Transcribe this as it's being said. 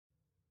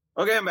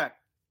Okay, I'm back.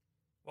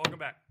 Welcome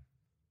back.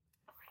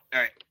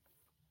 All right.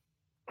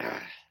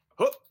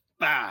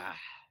 Whoop-bah.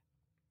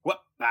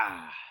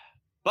 Whoop-bah.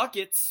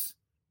 Buckets.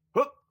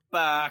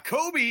 Whoop-bah.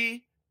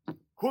 Kobe.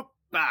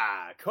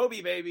 Whoop-bah.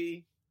 Kobe,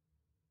 baby.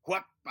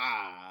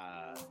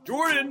 Whoop-bah.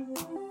 Jordan.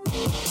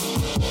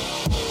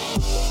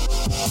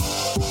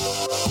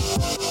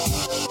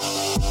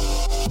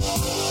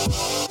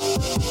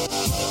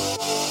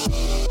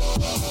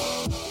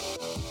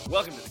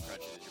 Welcome to the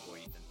Crutch. It is your boy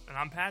Ethan. And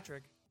I'm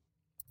Patrick.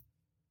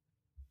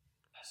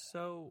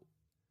 So,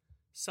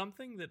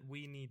 something that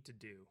we need to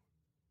do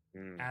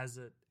as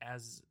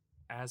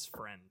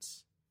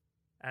friends,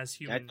 as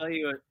human.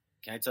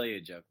 Can I tell you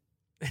a joke?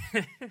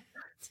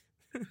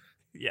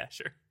 Yeah,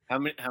 sure. How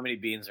many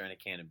beans are in a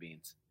can of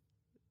beans?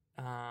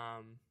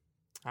 How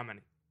many?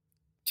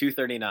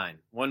 239.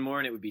 One more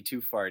and it would be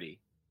 240.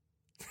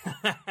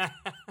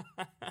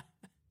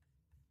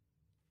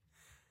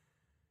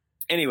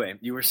 Anyway,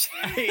 you were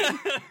saying.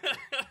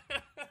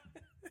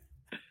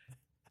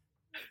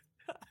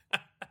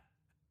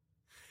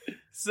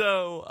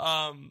 So,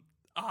 I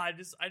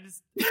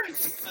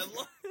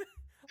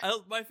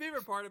love my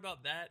favorite part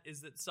about that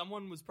is that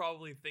someone was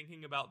probably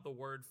thinking about the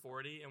word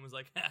 40 and was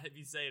like, if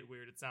you say it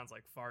weird, it sounds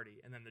like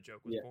farty. And then the joke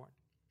was born.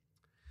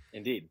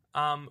 Indeed.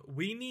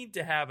 We need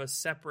to have a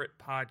separate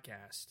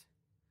podcast.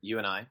 You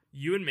and I?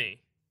 You and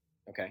me.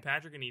 Okay.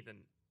 Patrick and Ethan.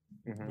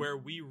 Mm-hmm. Where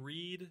we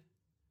read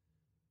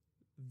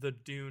the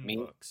Dune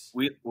books.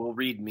 We'll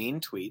read mean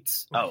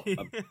tweets.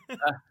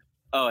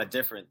 Oh, a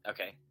different.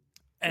 Okay.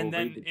 And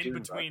then in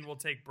between, we'll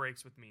take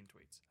breaks with mean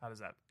tweets. How does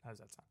that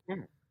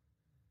sound?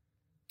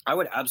 I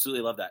would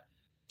absolutely love that.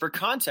 For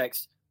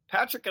context,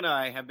 Patrick and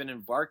I have been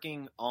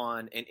embarking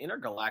on an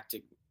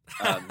intergalactic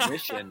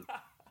mission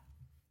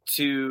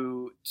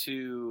to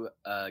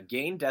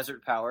gain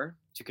desert power,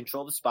 to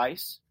control the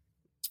spice,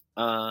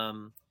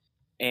 and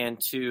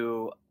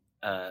to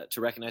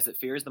recognize that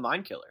fear is the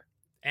mind killer.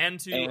 And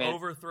to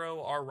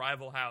overthrow our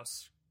rival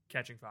house,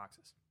 catching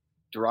foxes.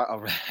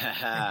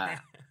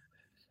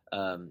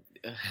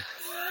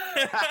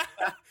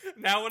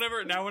 Now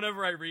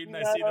whenever I read and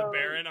I see the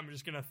Baron, I'm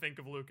just gonna think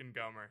of Luke and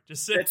Gomer.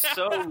 It's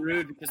so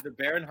rude because the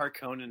Baron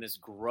Harkonnen is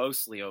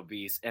grossly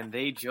obese, and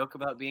they joke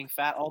about being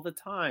fat all the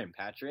time.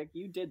 Patrick,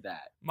 you did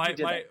that. Have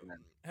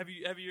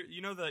you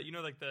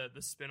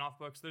the spin-off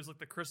books? There's like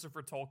the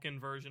Christopher Tolkien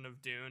version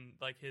of Dune,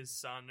 like his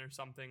son or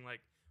something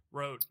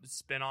wrote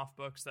spin-off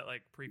books that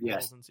like prequels.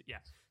 Yes. And yeah.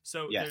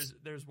 So yes.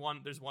 there's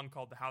one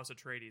called The House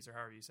Atreides, or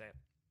however you say it.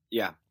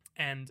 Yeah.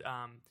 And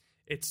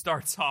it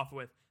starts off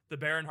with the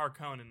Baron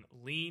Harkonnen,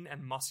 lean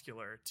and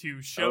muscular,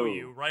 to show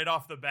you right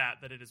off the bat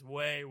that it is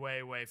way,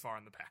 way, way far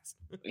in the past.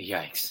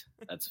 Yikes.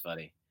 That's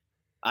funny.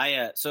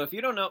 So if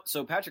you don't know,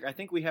 so Patrick, I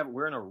think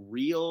we're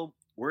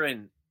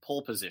in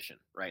pole position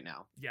right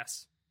now.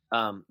 Yes.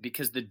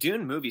 Because the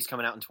Dune movie's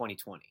coming out in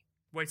 2020.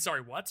 Wait,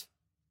 sorry, what?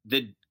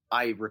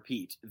 I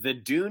repeat, the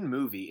Dune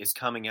movie is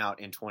coming out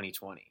in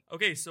 2020.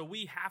 Okay, so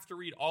we have to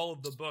read all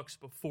of the books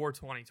before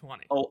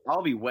 2020. Oh,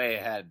 I'll be way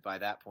ahead by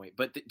that point.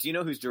 But do you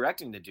know who's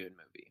directing the Dune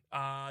movie?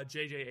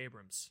 J.J.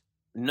 Abrams.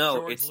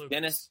 No, George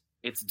Lucas.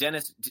 It's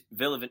Denis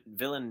Villeneuve.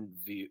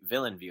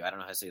 I don't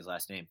know how to say his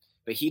last name,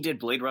 but he did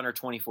Blade Runner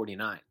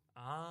 2049,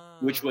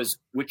 which was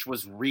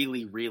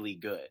really, really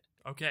good.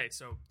 Okay,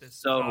 so this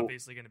is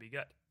obviously going to be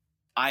good.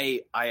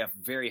 I have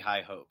very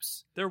high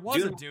hopes. There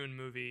was a Dune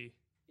movie.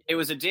 It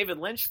was a David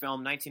Lynch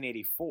film,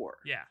 1984.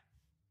 Yeah,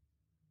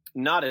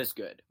 not as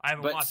good. I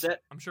haven't watched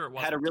it. I'm sure it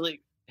was had a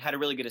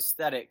really good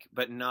aesthetic,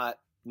 but not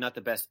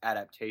the best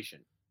adaptation.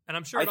 And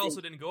I'm sure it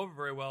also didn't go over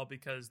very well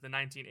because the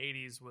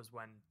 1980s was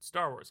when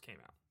Star Wars came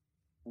out.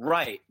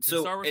 Right. Did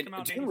Star Wars come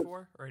out in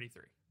 84 or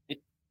 83?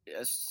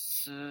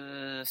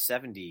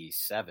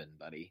 77,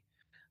 buddy.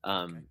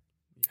 Okay.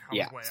 I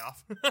was way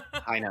off.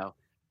 I know,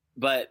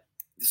 but.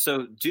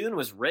 So Dune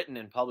was written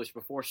and published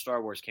before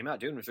Star Wars came out.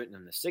 Dune was written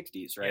in the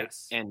 60s, right?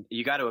 Yes. And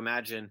you got to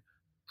imagine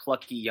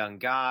plucky young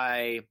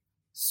guy,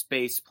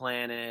 space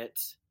planet,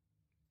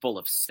 full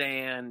of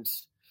sand.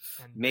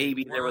 And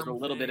maybe there was a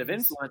little bit of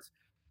influence.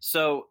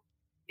 So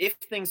if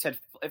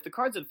the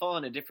cards had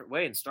fallen a different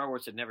way and Star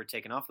Wars had never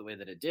taken off the way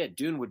that it did,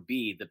 Dune would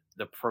be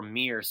the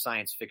premier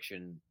science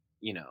fiction,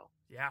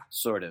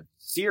 sort of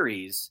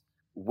series.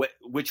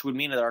 Which would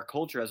mean that our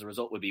culture as a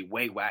result would be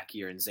way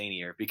wackier and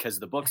zanier because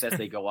the books as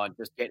they go on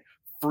just get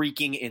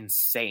freaking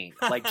insane.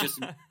 Like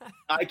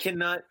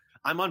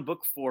I'm on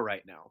book 4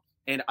 right now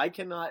and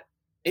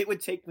it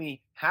would take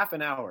me half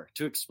an hour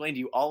to explain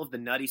to you all of the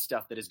nutty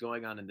stuff that is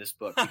going on in this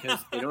book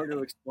because in order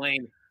to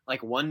explain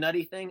like one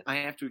nutty thing, I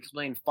have to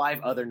explain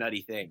 5 other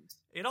nutty things.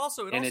 It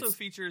also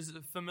features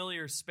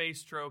familiar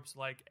space tropes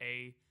like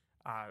a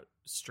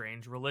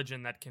strange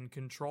religion that can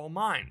control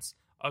minds.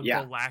 A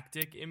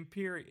galactic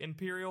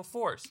imperial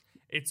force.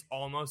 It's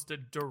almost a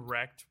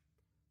direct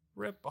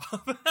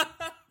ripoff.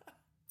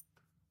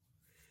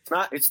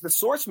 It's the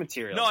source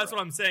material. No, that's what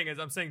I'm saying.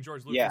 I'm saying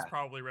George Lucas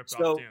probably ripped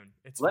off Dune.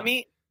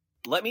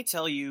 Let me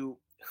tell you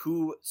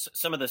who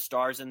some of the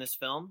stars in this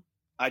film.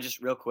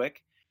 Just real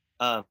quick.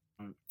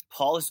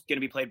 Paul is going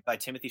to be played by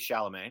Timothée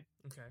Chalamet,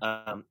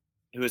 Okay.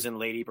 Who is in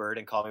Lady Bird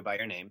and Call Me by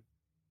Your Name.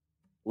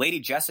 Lady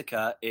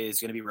Jessica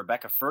is going to be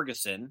Rebecca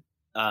Ferguson,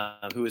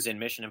 who is in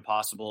Mission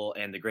Impossible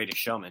and The Greatest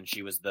Showman.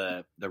 She was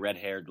the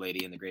red-haired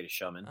lady in The Greatest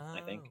Showman, I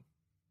think.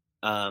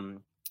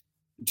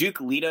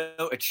 Duke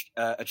Leto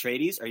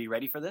Atreides. Are you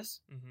ready for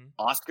this? Mm-hmm.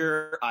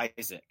 Oscar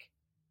Isaac.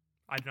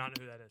 I do not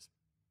know who that is.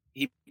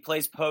 He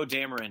plays Poe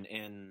Dameron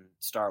in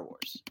Star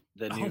Wars,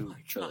 the new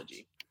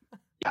trilogy.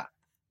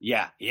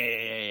 Yeah.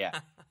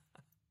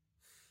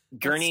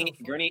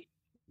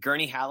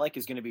 Gurney Halleck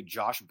is going to be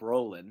Josh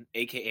Brolin,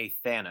 a.k.a.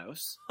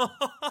 Thanos.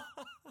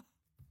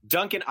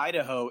 Duncan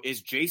Idaho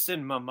is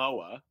Jason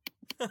Momoa.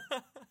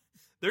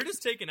 They're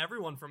just taking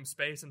everyone from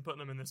space and putting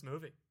them in this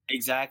movie.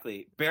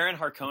 Exactly. Baron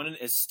Harkonnen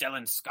is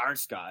Stellan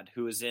Skarsgård,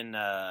 who is in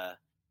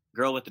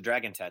Girl with the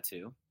Dragon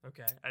Tattoo.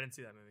 Okay, I didn't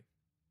see that movie.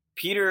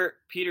 Peter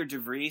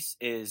DeVries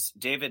is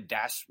David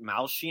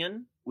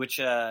Dastmalchian, which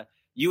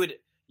you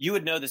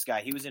would know this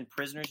guy. He was in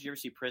Prisoners. Did you ever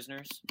see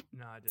Prisoners?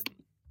 No, I didn't.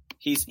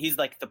 He's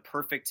like the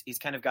perfect. He's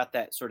kind of got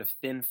that sort of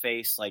thin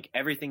face, like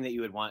everything that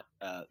you would want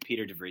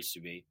Peter DeVries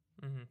to be.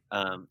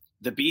 Mm-hmm.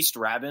 The Beast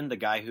Rabin, the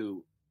guy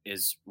who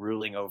is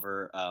ruling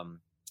over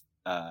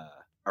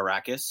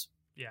Arrakis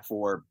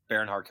for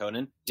Baron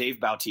Harkonnen. Dave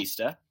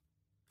Bautista.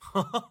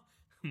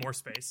 More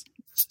space.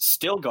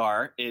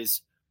 Stilgar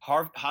is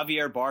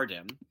Javier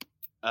Bardem,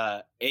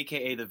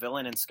 a.k.a. the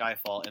villain in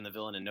Skyfall and the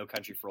villain in No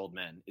Country for Old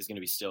Men, is going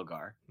to be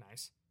Stilgar.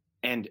 Nice.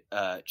 And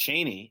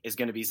Cheney is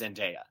going to be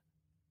Zendaya.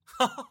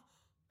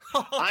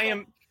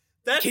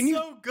 That's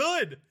so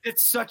good.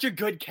 It's such a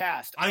good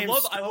cast. I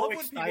love when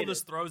people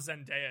just throw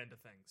Zendaya into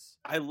things.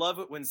 I love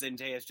it when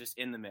Zendaya is just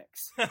in the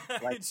mix.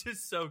 Like, it's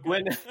just so good.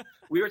 When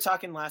we were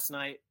talking last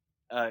night,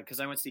 because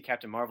I went to see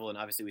Captain Marvel, and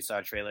obviously we saw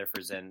a trailer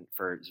for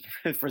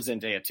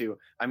Zendaya 2.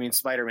 I mean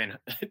Spider-Man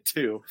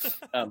 2,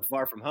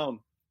 Far From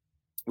Home,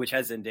 which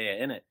has Zendaya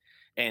in it.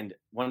 And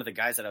one of the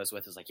guys that I was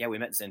with was like, "Yeah, we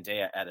met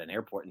Zendaya at an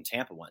airport in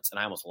Tampa once," and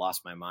I almost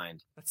lost my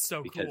mind. That's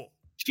so cool.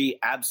 She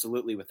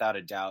absolutely, without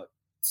a doubt,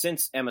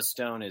 since Emma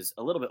Stone is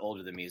a little bit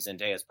older than me,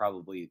 Zendaya is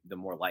probably the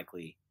more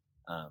likely,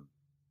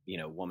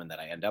 woman that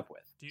I end up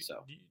with.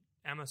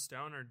 Emma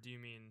Stone, or do you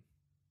mean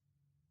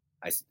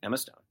Emma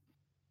Stone?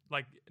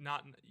 Like,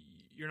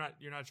 you're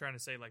not trying to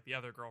say like the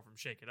other girl from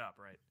Shake It Up,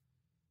 right?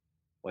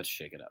 What's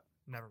Shake It Up?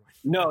 Never mind.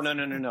 No.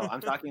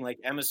 I'm talking like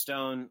Emma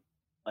Stone,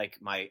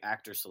 like my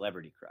actor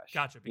celebrity crush.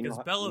 Gotcha. Because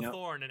Bella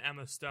Thorne and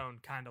Emma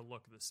Stone kind of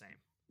look the same.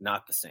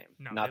 Not the same.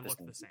 No, not they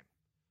look the same.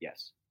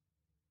 Yes.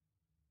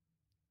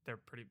 They're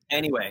pretty.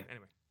 Anyway,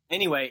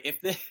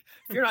 if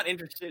you're not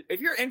interested, if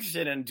you're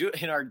interested in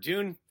our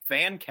Dune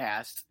fan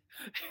cast,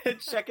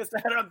 check us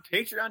out on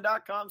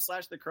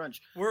patreon.com/thecrunch.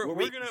 We're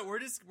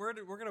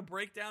gonna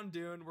break down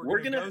Dune.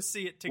 We're gonna go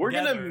see it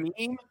together.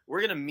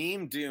 We're gonna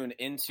meme Dune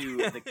into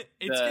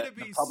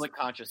the public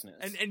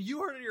consciousness. And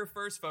you heard it here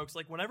first, folks.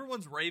 Like, when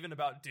everyone's raving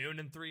about Dune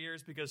in 3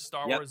 years because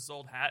Star Wars is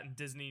old hat and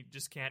Disney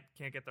just can't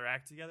get their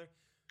act together.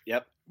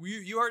 Yep.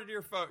 You heard it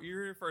here,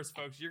 first,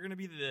 folks. You're gonna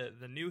be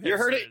the new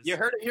hipsters. You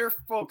heard it here,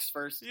 folks.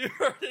 First. You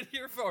heard it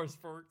here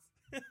first, folks.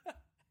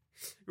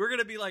 We're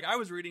gonna be like, I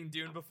was reading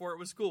Dune before it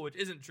was cool, which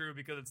isn't true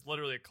because it's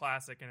literally a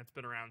classic and it's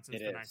been around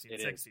since the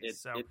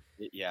 1960s.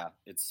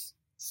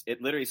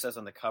 It literally says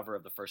on the cover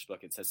of the first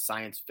book, it says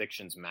science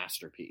fiction's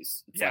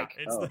masterpiece.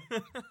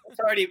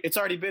 It's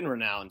already been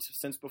renowned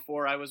since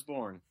before I was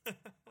born.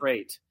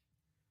 Great.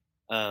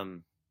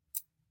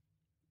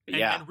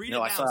 And read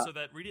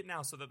it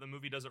now so that the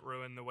movie doesn't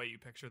ruin the way you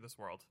picture this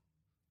world.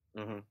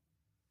 Mm-hmm.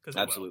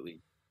 Absolutely.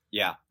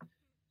 Yeah.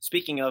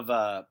 Speaking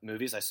of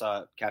movies, I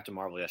saw Captain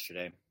Marvel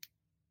yesterday.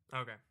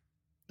 Okay.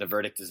 The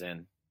verdict is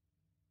in.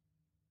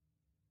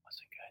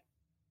 Wasn't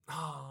good.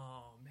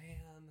 Oh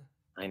man.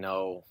 I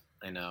know.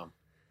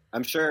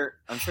 I'm sure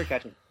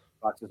Captain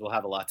Boxes will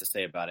have a lot to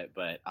say about it,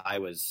 but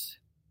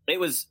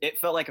it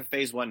felt like a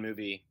phase 1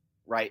 movie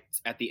right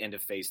at the end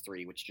of phase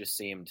 3, which just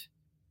seemed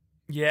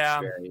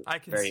I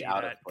can see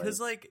that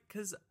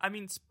because I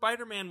mean,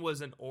 Spider-Man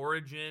was an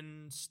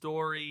origin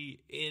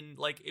story in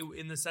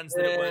the sense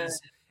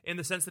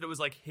that it was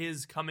like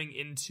his coming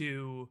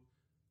into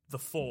the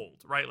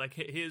fold, right? Like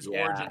his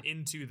origin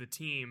into the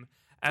team,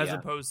 as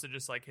opposed to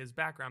just like his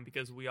background,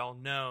 because we all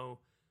know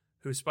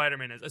who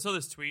Spider-Man is. I saw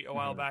this tweet a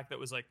while back that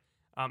was like,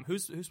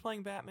 who's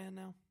playing Batman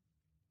now?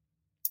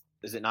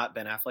 Is it not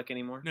Ben Affleck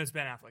anymore? No, it's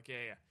Ben Affleck.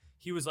 Yeah.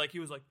 He was like,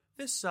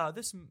 this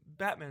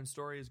Batman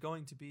story is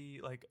going to be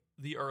like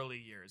the early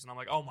years. And I'm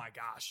like, oh my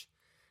gosh.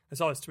 I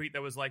saw this tweet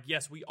that was like,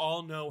 yes, we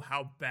all know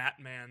how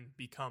Batman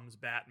becomes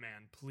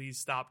Batman. Please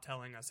stop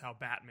telling us how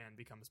Batman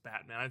becomes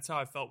Batman. That's how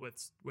I felt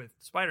with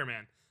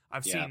Spider-Man.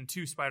 I've seen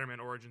 2 Spider-Man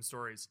origin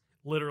stories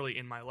literally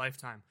in my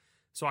lifetime.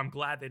 So I'm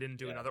glad they didn't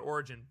do another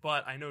origin.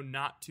 But I know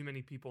not too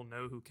many people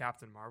know who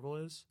Captain Marvel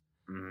is.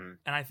 Mm-hmm.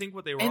 And I think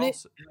what they were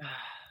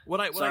what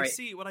I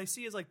see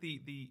is like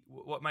the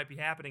what might be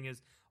happening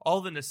is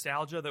all the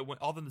nostalgia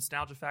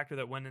factor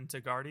that went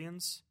into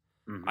Guardians.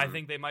 Mm-hmm. I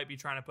think they might be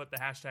trying to put the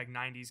hashtag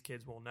 90s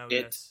kids will know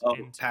this.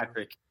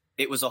 Patrick,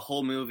 it was a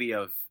whole movie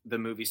of the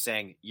movie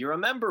saying, you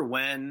remember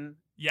when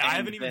Yeah, I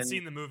haven't even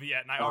seen the movie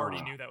yet, and I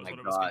already knew that was what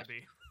it was going to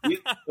be.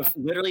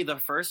 Literally, the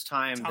first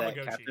time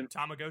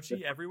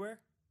Tamagotchi everywhere?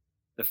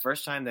 The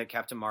first time that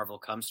Captain Marvel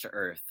comes to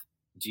Earth,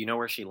 do you know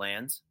where she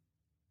lands?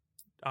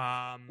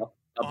 A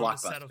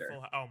blockbuster.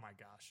 Oh my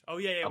gosh! Oh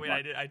yeah. Wait,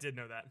 I did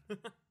know that.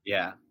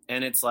 Yeah,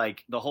 and it's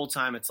like the whole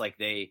time, it's like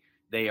they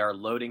are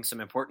loading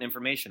some important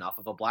information off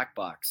of a black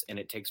box, and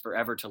it takes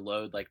forever to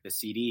load like the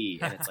CD,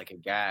 and it's like a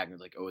gag. And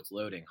it's like, oh, it's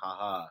loading,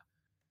 haha.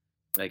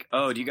 Like,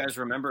 oh, do you guys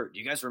remember grunge?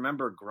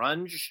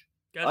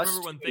 You guys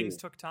remember when things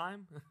took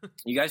time?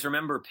 You guys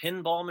remember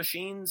pinball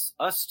machines?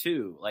 Us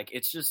too. Like,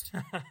 it's just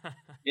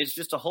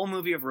a whole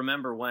movie of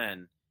remember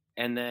when,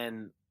 and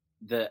then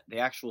the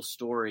actual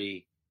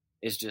story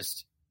is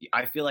just.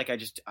 I feel like I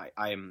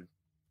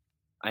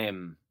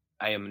am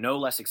no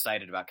less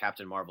excited about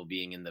Captain Marvel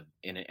being in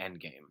an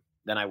Endgame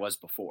than I was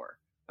before.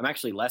 I'm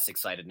actually less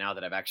excited now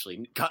that I've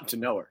actually gotten to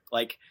know her.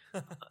 Like,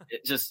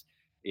 it just,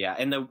 yeah.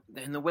 And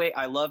the way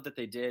I love that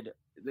they did.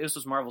 This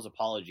was Marvel's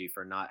apology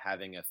for not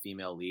having a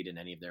female lead in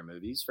any of their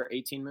movies for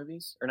 18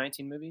 movies or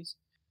 19 movies.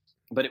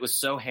 But it was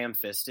so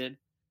ham-fisted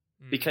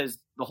because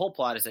the whole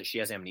plot is that she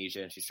has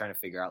amnesia and she's trying to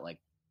figure out like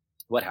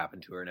what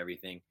happened to her and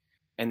everything.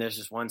 And there's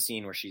just one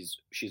scene where she's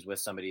with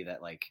somebody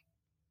that like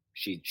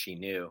she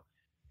knew,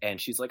 and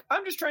she's like,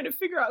 I'm just trying to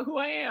figure out who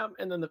I am.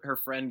 And then her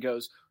friend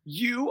goes,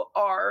 you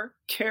are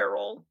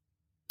Carol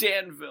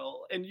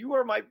Danville and you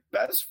are my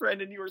best friend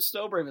and you are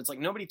so brave. It's like,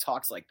 nobody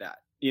talks like that.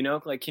 You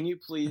know, like, can you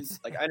please,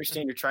 like, I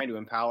understand you're trying to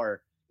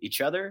empower each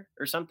other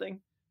or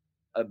something,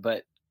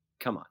 but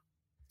come on.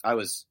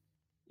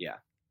 Yeah.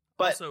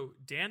 But also,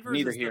 Danvers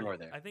neither here nor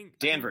there. I think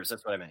Danvers,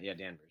 that's what I meant. Yeah,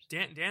 Danvers.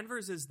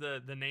 Danvers is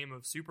the name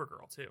of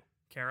Supergirl too.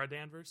 Kara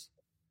Danvers.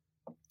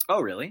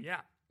 Oh, really?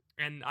 Yeah.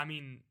 And I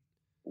mean,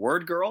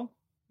 Word Girl,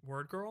 for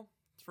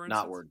instance?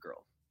 Not Word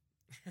Girl.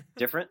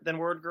 Different than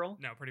Word Girl?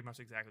 No, pretty much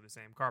exactly the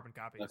same. Carbon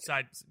copy.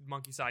 Okay.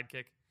 Monkey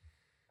sidekick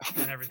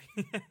and everything.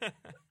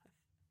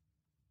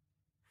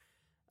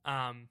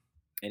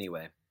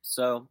 Anyway,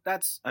 so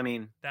that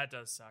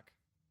does suck.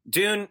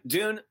 Dune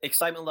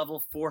excitement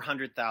level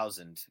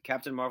 400,000.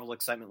 Captain Marvel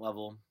excitement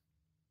level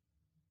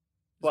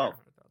 12.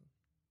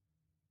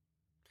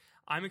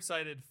 I'm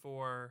excited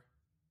for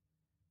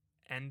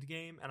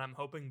Endgame, and I'm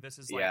hoping this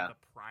is like the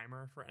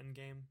primer for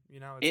Endgame. You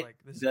know, it's like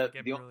this is what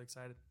get me really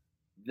excited.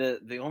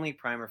 The only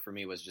primer for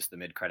me was just the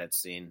mid-credits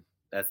scene.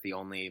 That's the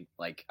only,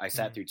 like, I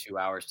sat through 2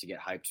 hours to get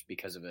hyped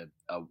because of a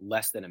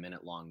less than a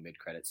minute long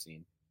mid-credits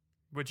scene.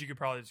 Which you could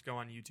probably just go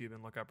on YouTube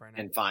and look up right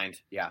now. And find,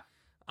 yeah.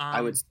 I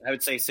would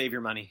say save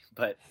your money,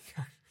 but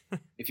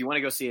if you want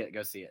to go see it,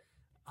 go see it.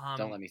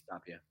 Don't let me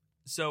stop you.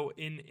 So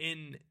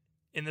in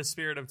the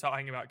spirit of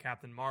talking about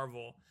Captain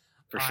Marvel,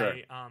 for sure.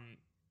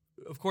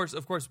 Of course.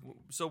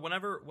 So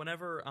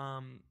whenever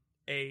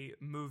a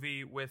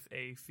movie with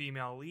a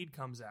female lead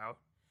comes out,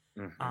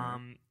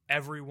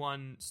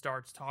 everyone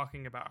starts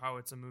talking about how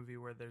it's a movie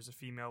where there's a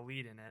female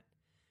lead in it.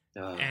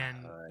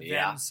 And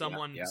then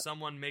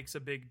someone makes a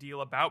big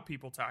deal about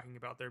people talking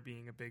about there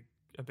being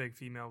a big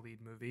female lead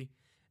movie.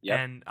 Yep.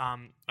 And I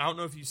don't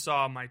know if you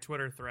saw my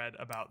Twitter thread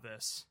about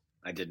this.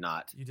 I did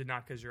not. You did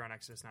not, because you're on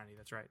Exodus 90.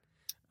 That's right.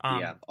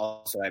 Yeah.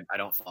 Also, I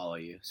don't follow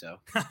you, so.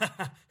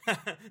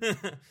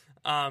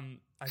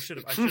 I should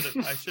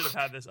have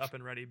had this up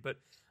and ready, but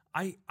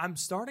I'm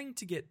starting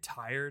to get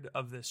tired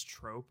of this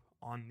trope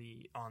on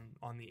the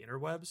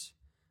interwebs,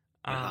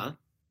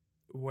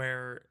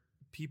 where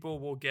people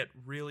will get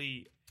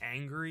really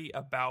angry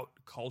about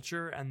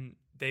culture and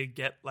they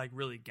get like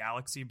really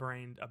galaxy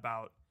brained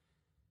about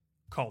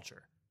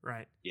culture,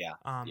 right? Yeah.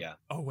 Yeah.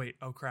 Oh wait.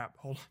 Oh crap.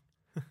 Hold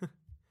on.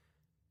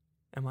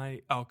 Am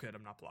I? Oh, good.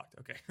 I'm not blocked.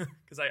 Okay.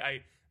 Because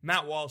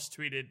Matt Walsh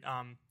tweeted,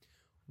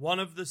 one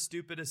of the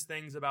stupidest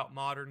things about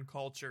modern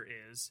culture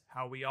is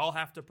how we all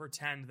have to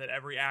pretend that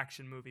every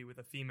action movie with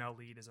a female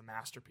lead is a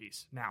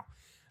masterpiece. Now,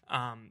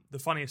 the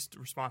funniest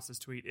response to this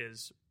tweet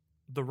is,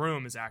 The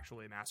Room is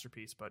actually a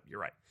masterpiece, but you're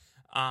right.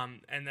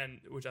 And then,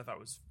 which I thought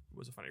was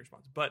a funny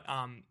response. But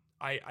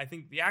I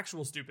think the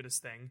actual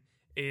stupidest thing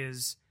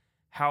is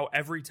how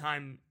every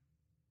time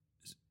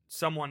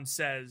someone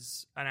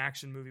says an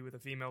action movie with a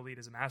female lead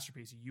is a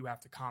masterpiece, you have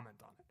to comment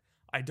on it.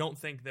 I don't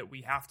think that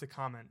we have to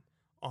comment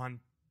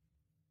on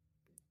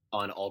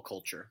all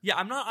culture. Yeah,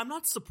 I'm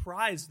not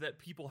surprised that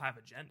people have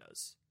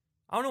agendas.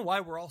 I don't know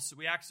why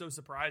we act so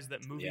surprised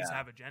that movies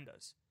have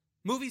agendas.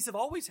 Movies have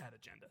always had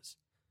agendas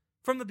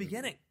from the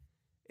beginning.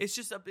 It's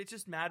just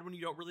mad when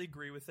you don't really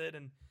agree with it,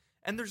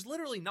 and there's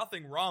literally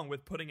nothing wrong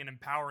with putting an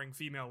empowering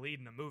female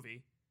lead in a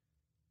movie.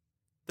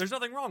 There's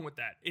nothing wrong with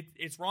that.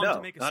 It's wrong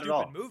to make a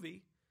stupid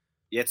movie.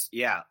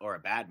 Or a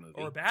bad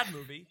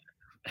movie.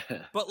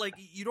 But like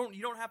you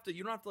don't have to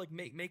like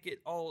make it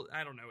all.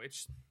 I don't know.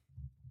 It's.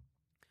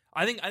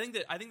 I think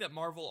that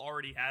Marvel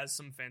already has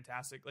some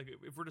fantastic, like,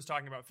 if we're just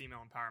talking about female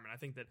empowerment, I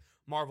think that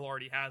Marvel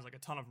already has like a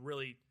ton of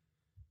really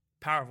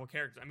powerful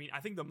characters. I mean,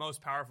 I think the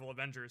most powerful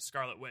Avenger is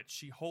Scarlet Witch.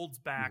 She holds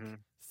back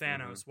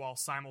Thanos while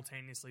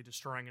simultaneously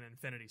destroying an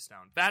Infinity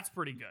Stone. That's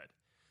pretty good.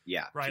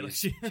 Yeah, right.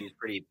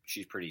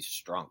 She's pretty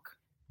strong.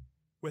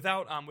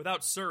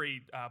 without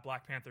Shuri,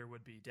 Black Panther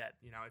would be dead.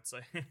 You know, it's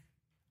like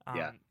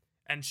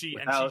and she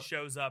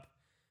shows up,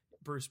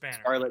 Bruce Banner,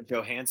 Scarlett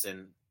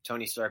Johansson,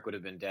 Tony Stark would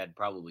have been dead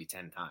probably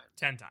 10 times.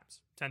 10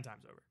 times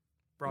over.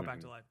 Brought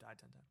back to life, died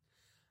 10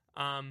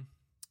 times.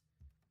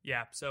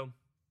 Yeah, so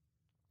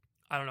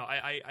I don't know.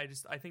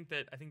 I think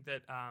that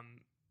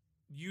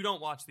you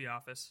don't watch The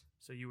Office,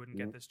 so you wouldn't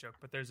get this joke.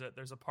 But there's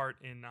a part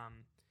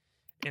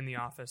in The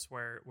Office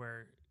where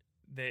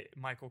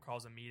Michael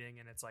calls a meeting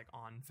and it's like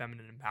on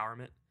feminine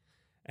empowerment,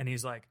 and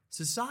he's like,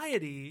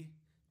 society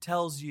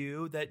tells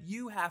you that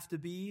you have to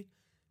be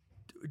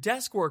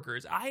desk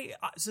workers.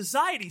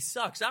 Society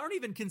sucks. I don't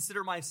even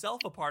consider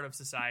myself a part of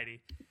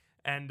society.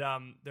 And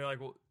they're like,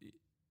 well,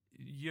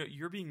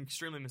 you're being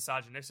extremely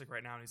misogynistic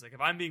right now. And he's like,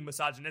 if I'm being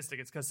misogynistic,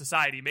 it's because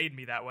society made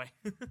me that way.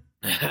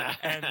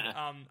 And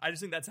I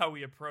just think that's how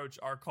we approach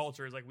our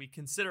culture, is like we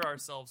consider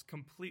ourselves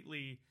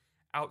completely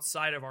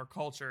outside of our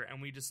culture,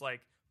 and we just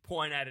like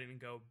point at it and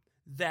go,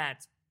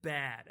 that's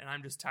bad. And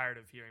I'm just tired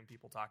of hearing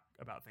people talk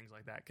about things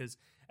like that, because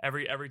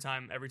every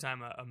time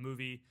a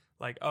movie,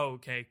 like, oh,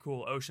 okay,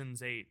 cool,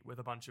 Ocean's 8 with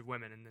a bunch of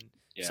women, and then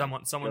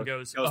someone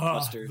goes, oh,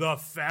 the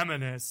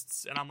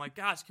feminists, and I'm like,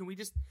 gosh, can we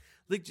just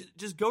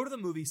go to the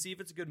movie, see if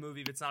it's a good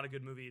movie. If it's not a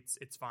good movie,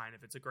 it's fine.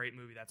 If it's a great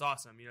movie, that's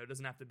awesome. You know, it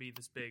doesn't have to be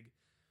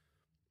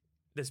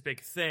this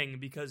big thing,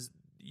 because,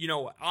 you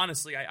know,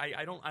 honestly,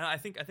 I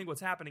think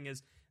what's happening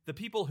is the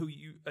people whose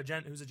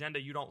agenda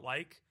you don't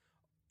like,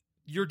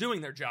 you're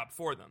doing their job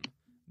for them.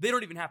 They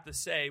don't even have to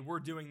say, we're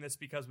doing this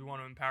because we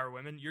want to empower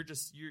women. You're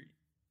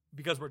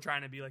because we're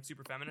trying to be like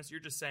super feminist. You're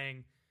just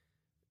saying,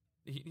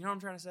 you know what I'm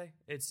trying to say?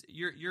 It's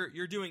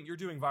you're doing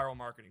viral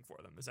marketing for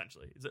them,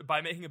 essentially.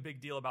 By making a big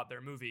deal about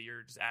their movie,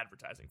 you're just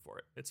advertising for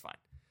it. It's fine.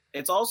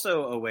 It's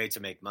also a way to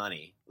make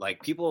money.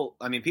 Like people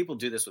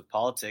do this with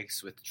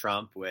politics, with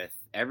Trump, with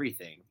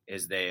everything,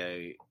 is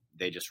they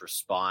just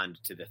respond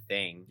to the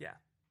thing. Yeah.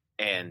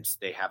 And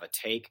they have a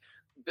take.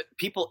 But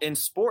people in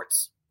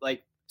sports,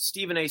 like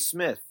Stephen A.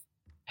 Smith,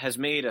 has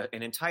made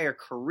an entire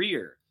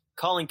career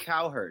calling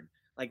Cowherd.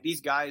 Like, these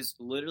guys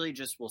literally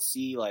just will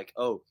see, like,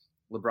 oh,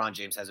 LeBron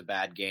James has a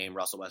bad game,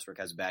 Russell Westbrook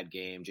has a bad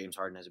game, James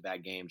Harden has a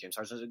bad game, James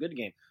Harden has a good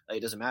game. Like,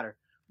 it doesn't matter.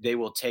 They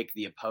will take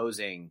the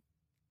opposing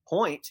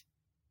point,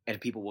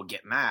 and people will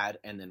get mad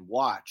and then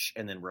watch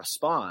and then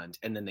respond,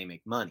 and then they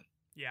make money.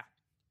 Yeah.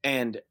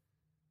 And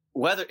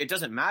it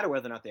doesn't matter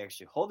whether or not they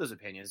actually hold those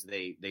opinions,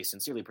 they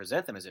sincerely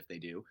present them as if they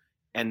do,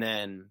 and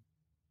then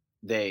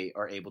they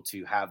are able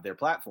to have their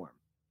platform.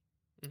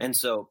 Mm-hmm. And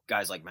so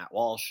guys like Matt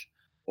Walsh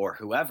or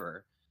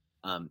whoever,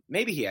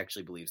 maybe he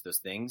actually believes those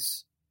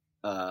things.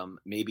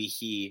 Maybe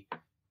he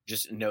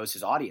just knows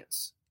his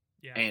audience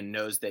and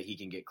knows that he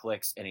can get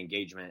clicks and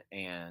engagement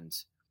and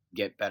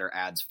get better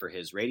ads for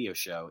his radio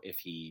show if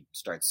he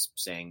starts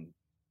saying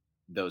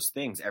those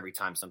things every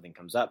time something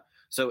comes up.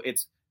 So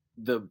it's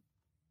the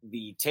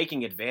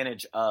taking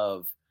advantage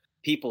of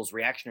people's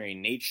reactionary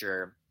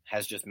nature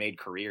has just made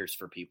careers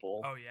for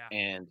people. Oh yeah.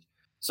 And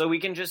so we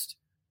can just,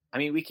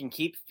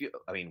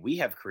 we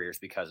have careers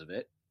because of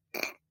it.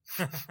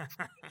 I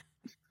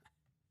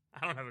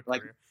don't have a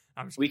career.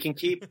 We can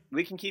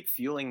keep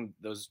fueling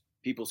those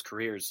people's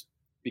careers,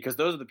 because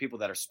those are the people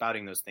that are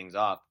spouting those things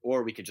off.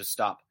 Or we could just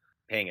stop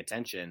paying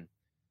attention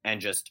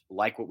and just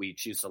like what we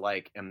choose to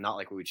like and not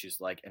like what we choose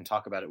to like, and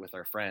talk about it with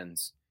our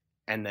friends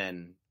and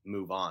then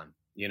move on,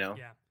 you know?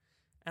 Yeah.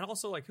 And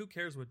also, like, who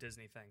cares what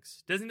Disney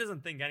thinks? Disney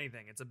doesn't think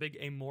anything. It's a big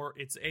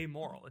it's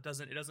amoral. It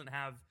doesn't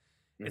have.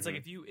 It's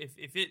like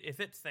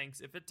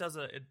if it does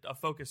a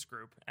focus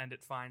group and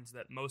it finds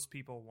that most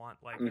people want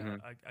like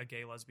a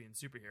gay lesbian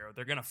superhero,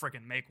 they're gonna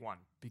freaking make one,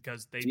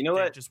 because they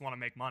just want to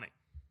make money.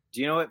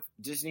 Do you know what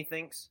Disney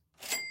thinks?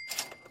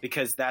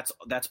 Because that's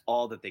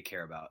all that they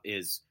care about,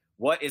 is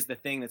what is the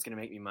thing that's gonna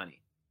make me money.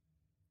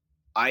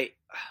 I'm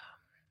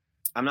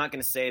not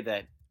gonna say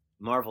that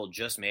Marvel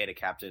just made a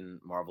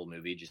Captain Marvel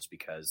movie just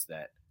because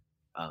that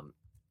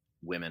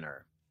women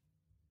are.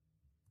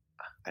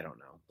 I don't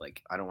know.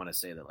 Like, I don't want to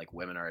say that like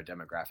women are a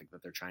demographic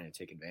that they're trying to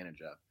take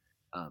advantage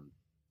of.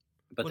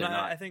 But they're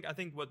not. I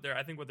think what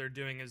they're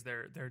doing is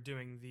they're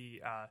doing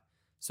the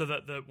so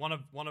the one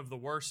of the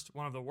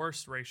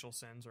worst racial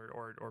sins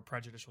or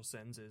prejudicial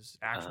sins is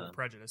actual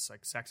prejudice,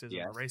 like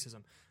sexism or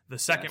racism. The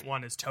second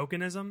one is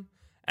tokenism,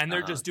 and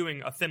they're just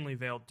doing a thinly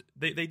veiled.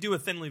 They do a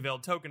thinly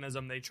veiled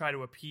tokenism. They try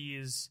to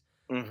appease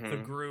the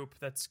group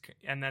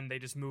and then they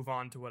just move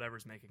on to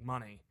whatever's making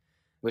money.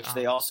 Which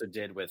they also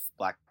did with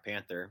Black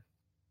Panther.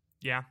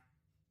 Yeah.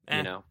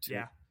 You know?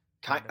 Yeah.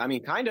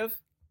 Kind of.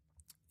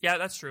 Yeah,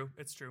 that's true.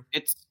 It's true.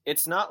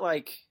 It's not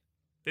like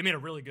they made a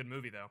really good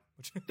movie though.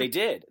 They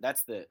did.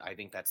 I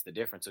think that's the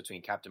difference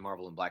between Captain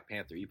Marvel and Black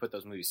Panther. You put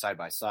those movies side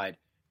by side.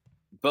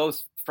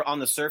 Both on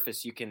the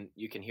surface, you can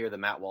hear the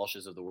Matt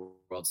Walshes of the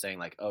world saying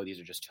like, "Oh, these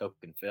are just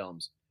token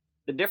films."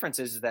 The difference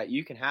is that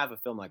you can have a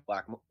film like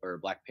Black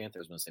Panther. I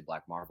was going to say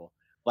Black Marvel.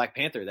 Black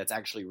Panther that's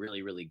actually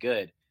really, really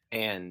good,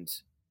 and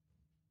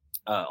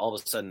all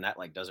of a sudden that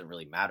like doesn't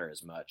really matter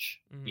as much,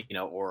 you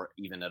know, or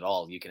even at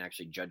all. You can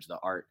actually judge the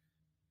art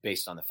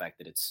based on the fact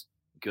that it's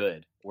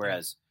good.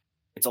 Whereas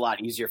it's a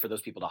lot easier for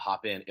those people to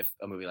hop in if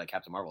a movie like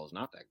Captain Marvel is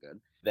not that good.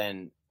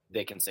 Then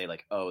they can say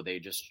like, oh, they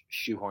just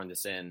shoehorned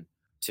this in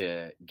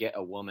to get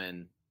a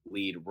woman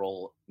lead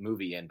role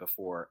movie in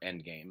before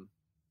Endgame,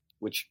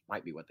 which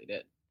might be what they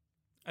did.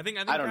 I think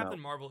Captain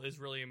Marvel is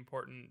really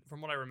important.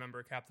 From what I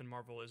remember, Captain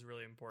Marvel is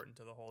really important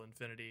to the whole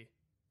Infinity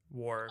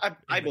War.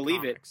 I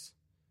believe comics.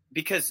 It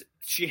because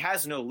she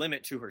has no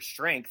limit to her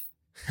strength.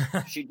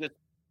 she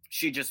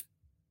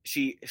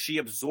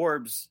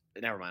absorbs.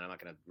 Never mind, I'm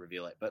not going to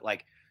reveal it. But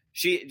like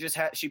she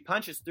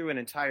punches through an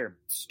entire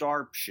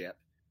starship,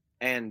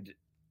 and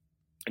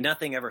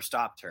nothing ever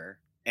stopped her.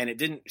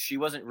 And she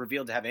wasn't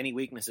revealed to have any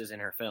weaknesses in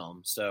her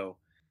film. So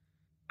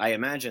I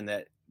imagine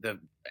that the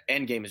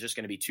end game is just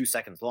going to be 2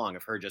 seconds long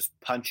of her just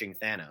punching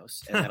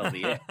Thanos, and that'll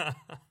be it.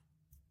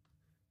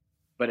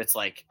 But it's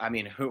like, I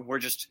mean, we're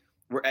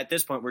at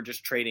this point, we're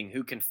just trading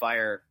who can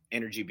fire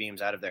energy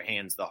beams out of their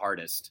hands the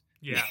hardest.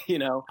 Yeah. You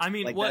know, I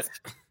mean, like what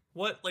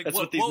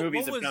these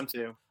movies have come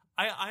to.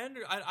 I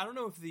don't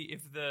know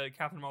if the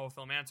Captain Marvel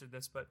film answered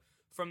this, but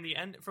from the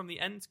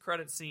end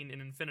credit scene in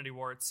Infinity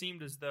War, it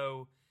seemed as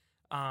though,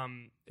 oh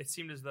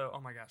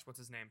my gosh, what's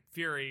his name?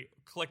 Fury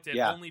clicked it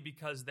only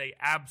because they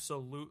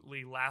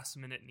absolutely last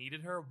minute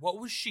needed her. What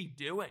was she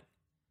doing?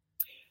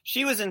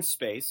 She was in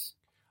space.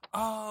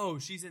 Oh,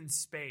 she's in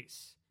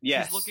space.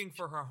 Yes. She's looking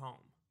for her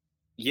home.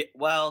 Yeah.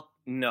 Well,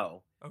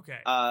 no. Okay.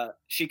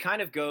 She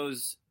kind of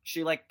goes.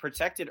 She like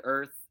protected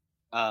Earth,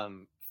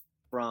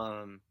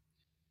 from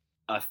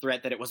a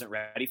threat that it wasn't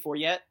ready for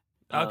yet.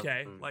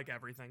 Okay, like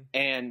everything.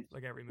 And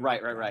like every movie.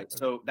 Right. Okay.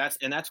 So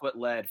that's what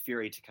led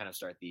Fury to kind of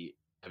start the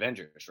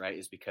Avengers, right?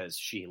 Is because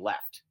she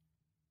left,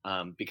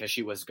 because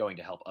she was going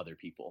to help other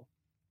people,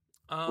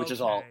 which is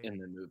all in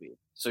the movie.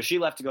 So she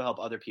left to go help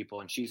other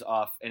people, and she's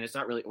off. And it's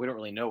not really, we don't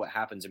really know what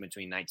happens in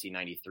between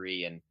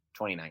 1993 and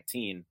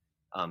 2019,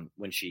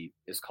 when she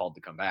is called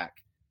to come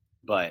back.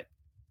 But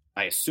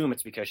I assume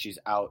it's because she's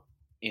out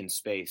in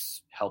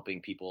space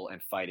helping people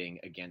and fighting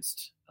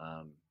against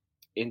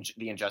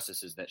the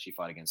injustices that she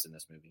fought against in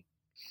this movie.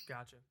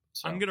 Gotcha.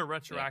 So, I'm gonna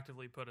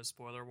retroactively put a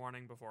spoiler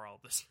warning before all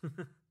of this.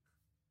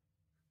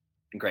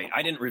 Great.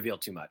 I didn't reveal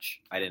too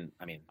much. I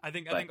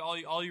think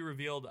all you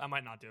revealed, I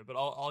might not do it, but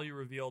all you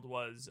revealed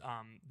was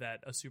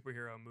that a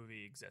superhero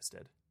movie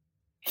existed.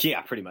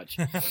 Yeah, pretty much.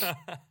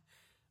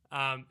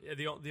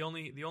 The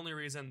only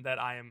reason that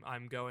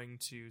I'm going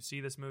to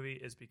see this movie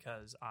is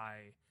because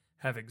I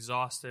have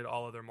exhausted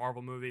all other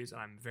Marvel movies,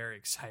 and I'm very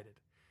excited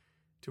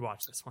to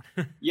watch this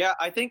one. Yeah,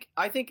 I think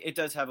it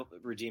does have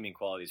redeeming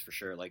qualities for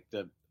sure. Like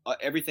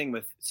everything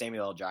with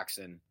Samuel L.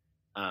 Jackson,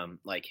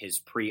 like his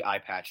pre-eye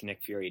patch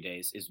Nick Fury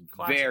days is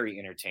classic. Very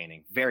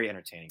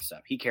entertaining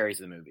stuff. He carries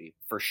the movie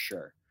for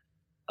sure.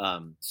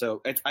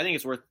 So I think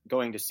it's worth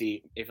going to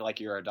see if like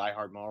you're a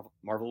diehard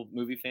Marvel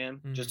movie fan,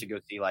 just to go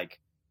see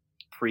like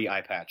pre-eye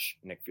patch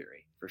Nick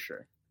Fury for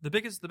sure. The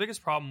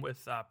biggest problem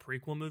with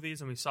prequel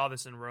movies, and we saw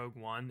this in Rogue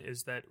One,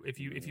 is that if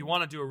you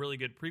want to do a really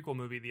good prequel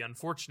movie, the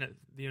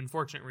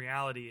unfortunate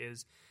reality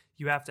is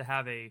you have to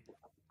have a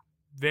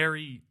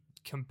very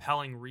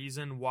compelling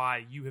reason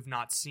why you have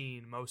not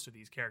seen most of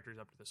these characters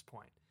up to this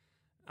point.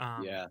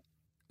 So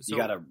you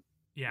got to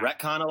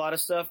retcon a lot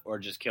of stuff or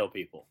just kill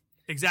people.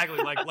 Exactly,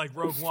 like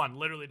Rogue One,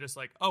 literally just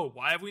like, oh,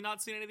 why have we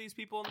not seen any of these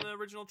people in the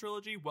original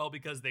trilogy? Well,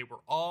 because they were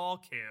all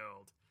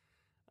killed,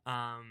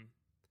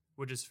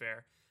 which is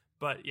fair.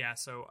 But yeah,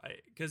 so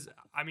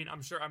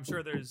I'm sure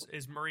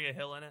is Maria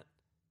Hill in it?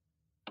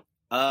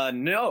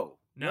 No,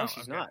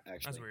 she's not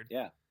actually. That's weird.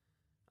 Yeah,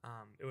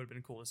 it would have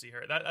been cool to see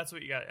her. That's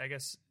what you got, I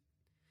guess.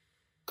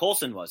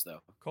 Coulson was though.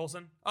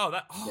 Coulson?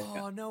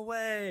 No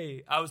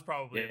way! I was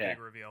probably a big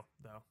reveal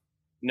though.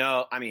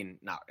 No, I mean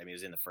not. I mean it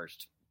was in the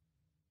first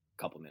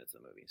couple minutes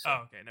of the movie. So.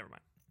 Oh, okay, never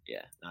mind.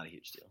 Yeah, not a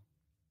huge deal.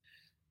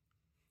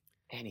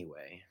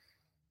 Anyway,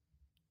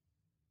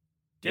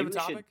 do you have a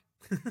topic?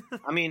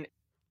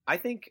 I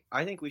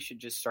think we should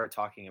just start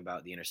talking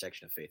about the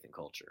intersection of faith and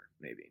culture,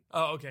 maybe.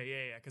 Oh, okay,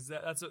 yeah, because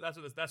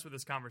that's what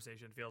this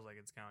conversation feels like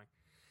it's going.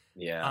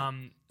 Yeah.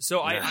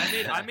 So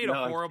I made a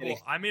horrible.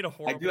 I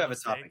do have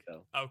mistake. A topic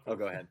though. Oh, cool.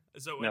 Go ahead.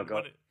 So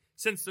go.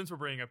 Since we're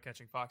bringing up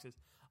Catching Foxes,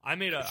 I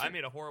made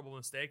a horrible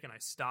mistake and I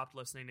stopped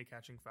listening to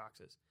Catching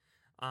Foxes.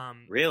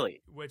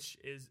 Really? Which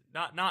is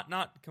not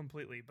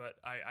completely, but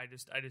I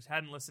just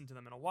hadn't listened to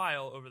them in a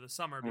while over the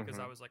summer because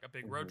I was like, a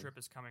big road trip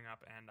is coming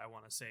up and I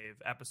want to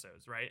save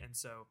episodes, right? And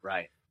so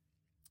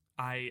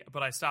I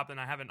stopped and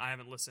I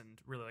haven't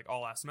listened really like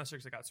all last semester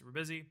because I got super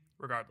busy.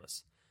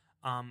 Regardless,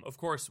 of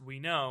course we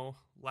know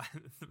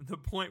the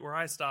point where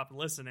I stopped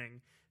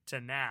listening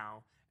to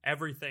now.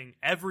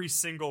 Every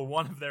single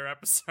one of their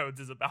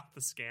episodes is about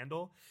the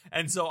scandal,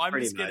 and so I'm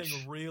just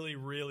getting really,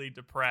 really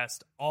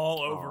depressed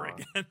all over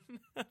again.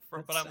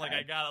 But I'm like,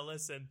 I gotta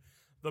listen.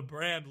 The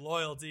brand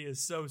loyalty is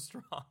so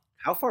strong.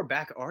 How far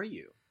back are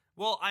you?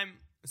 Well, I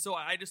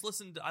just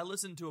listened. I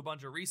listened to a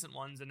bunch of recent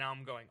ones, and now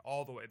I'm going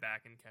all the way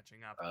back and catching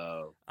up.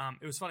 Oh,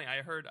 it was funny.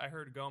 I heard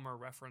Gomer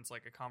reference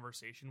like a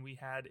conversation we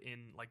had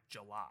in like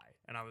July,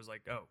 and I was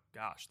like, oh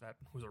gosh, that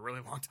was a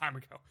really long time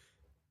ago.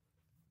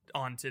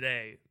 On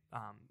today,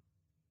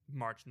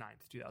 March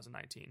 9th,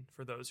 2019,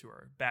 for those who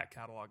are back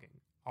cataloging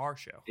our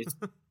show.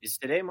 Is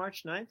today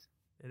March 9th?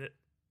 Is it?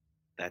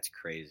 That's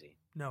crazy.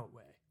 No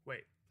way.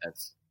 Wait.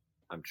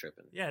 I'm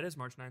tripping. Yeah, it is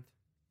March 9th.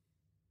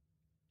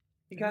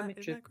 You got me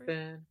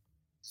tripping,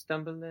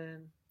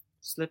 stumbling,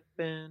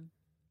 slipping.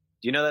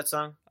 Do you know that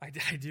song? I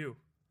do.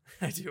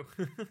 I do.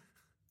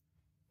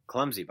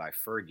 Clumsy by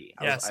Fergie.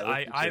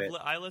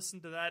 I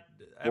listened to that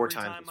every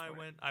time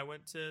I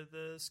went to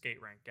the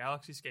skate rink,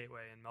 Galaxy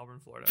Skateway in Melbourne,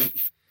 Florida.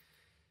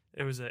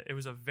 It was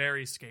a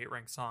very skate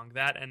rink song.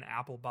 That and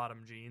Apple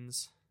Bottom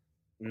Jeans.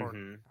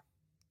 Mm-hmm.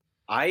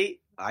 I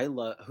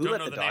love Who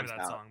Let the Dogs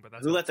Out. Song, but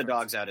that's Who Let the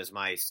Dogs Out is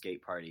my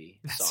skate party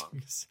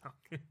song.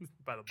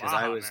 By the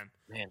Baja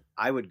Man,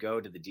 I would go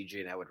to the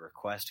DJ and I would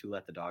request Who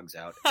Let the Dogs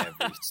Out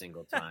every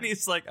single time. And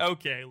he's like,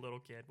 okay, little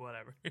kid,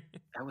 whatever.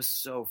 That was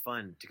so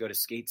fun to go to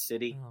Skate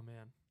City. Oh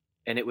man.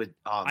 And it would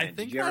I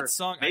think that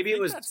song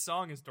that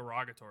song is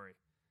derogatory.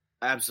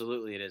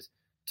 Absolutely it is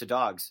to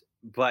dogs.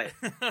 But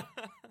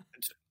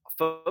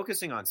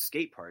focusing on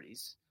skate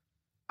parties,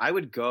 I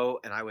would go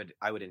and I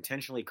would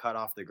intentionally cut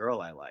off the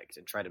girl I liked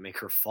and try to make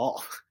her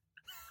fall.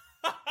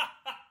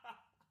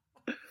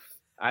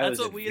 That's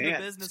what we in the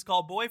business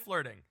call boy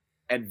flirting.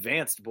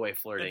 Advanced boy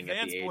flirting.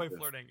 If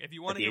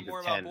you want to hear more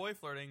about boy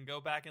flirting,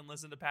 go back and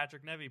listen to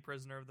Patrick Nevy,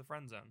 Prisoner of the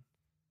Friend Zone.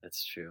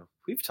 That's true.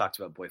 We've talked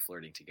about boy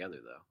flirting together,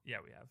 though. Yeah,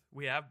 we have.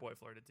 We have boy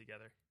flirted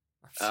together.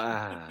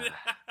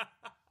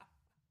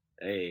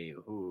 Hey,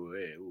 ooh,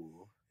 hey,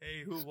 ooh.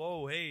 Hey, who?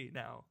 Whoa, hey,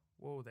 now,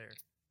 whoa, there.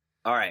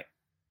 All right.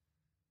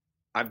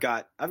 I've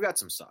got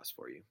some sauce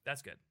for you.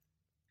 That's good.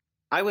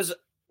 I was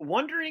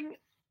wondering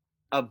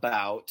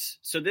about.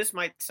 So this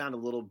might sound a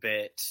little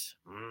bit.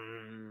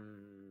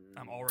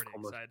 I'm already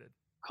excited.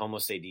 Como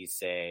se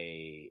dice?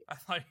 I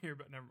thought you were,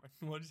 but never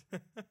mind.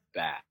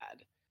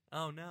 Bad.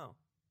 Oh no.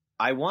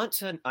 I want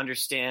to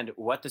understand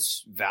what the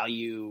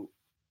value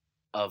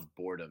of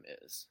boredom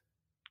is.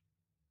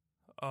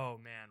 Oh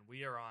man,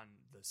 we are on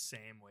the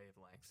same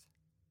wavelength.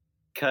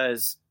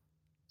 Because,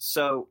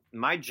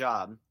 my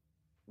job,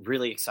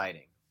 really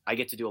exciting. I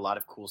get to do a lot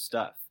of cool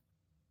stuff.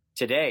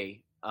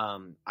 Today,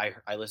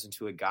 I listened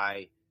to a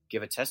guy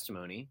give a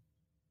testimony.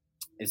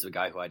 Is a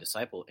guy who I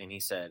disciple, and he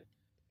said,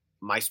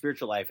 my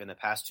spiritual life in the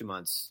past 2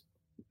 months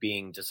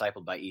being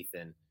discipled by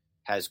Ethan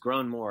has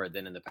grown more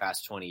than in the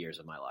past 20 years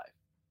of my life.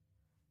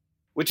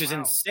 Which is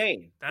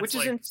insane.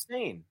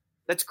 Insane.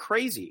 That's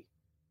crazy.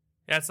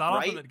 Yeah, it's not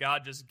often that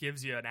God just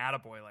gives you an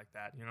attaboy like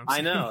that. You know what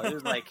I'm saying? I know. It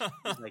was like,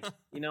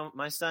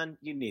 my son,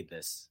 you need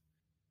this.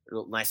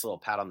 Nice little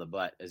pat on the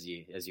butt as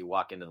you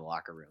walk into the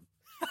locker room.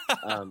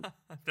 I've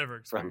never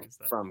experienced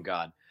that. From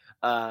God.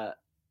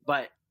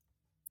 But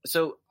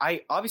so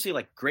I obviously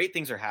great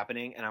things are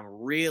happening, and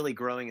I'm really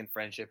growing in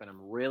friendship, and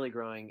I'm really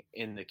growing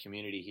in the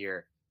community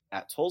here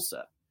at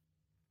Tulsa.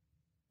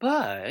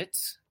 But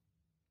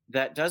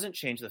that doesn't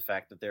change the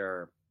fact that there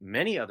are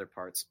many other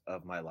parts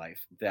of my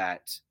life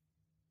that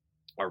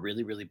are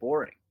really, really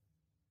boring.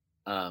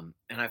 And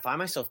I find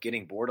myself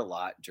getting bored a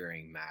lot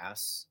during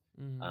Mass,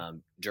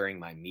 during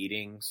my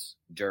meetings,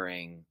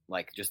 during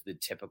just the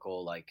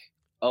typical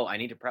I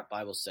need to prep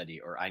Bible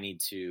study, or I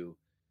need to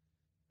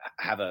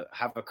have a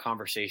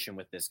conversation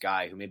with this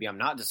guy who maybe I'm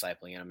not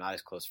discipling and I'm not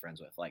as close friends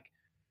with.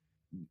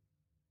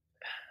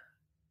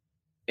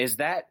 Is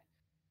that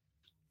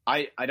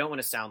I don't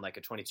want to sound like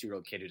a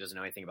 22-year-old kid who doesn't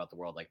know anything about the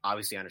world.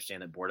 Obviously I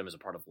understand that boredom is a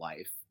part of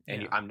life,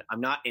 and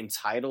I'm not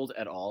entitled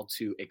at all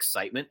to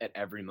excitement at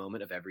every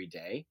moment of every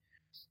day.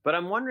 But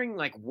I'm wondering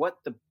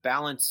what the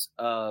balance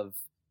of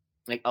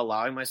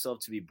allowing myself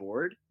to be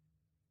bored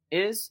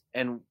is,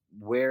 and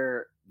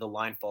where the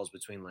line falls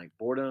between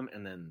boredom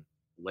and then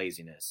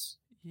laziness.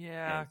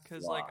 Yeah,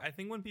 because I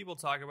think when people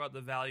talk about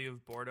the value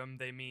of boredom,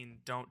 they mean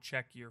don't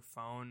check your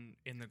phone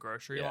in the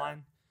grocery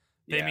line.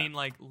 They mean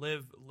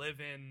live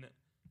in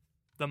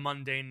the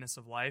mundaneness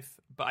of life,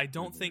 but I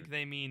don't think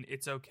they mean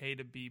it's okay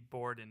to be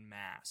bored in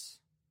Mass.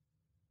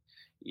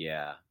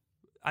 Yeah.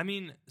 I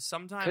mean,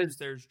 sometimes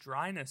there's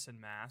dryness in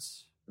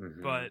Mass,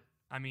 but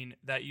I mean,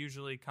 that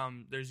usually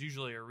there's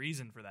usually a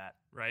reason for that,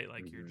 right?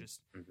 You're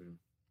just,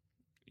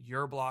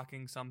 you're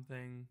blocking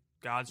something.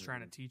 God's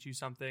trying to teach you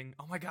something.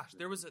 Oh my gosh.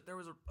 There was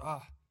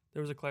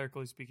a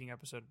clerically speaking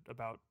episode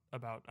about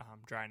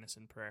dryness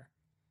in prayer.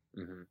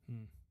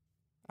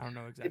 I don't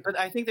know exactly. But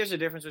I think there's a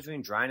difference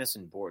between dryness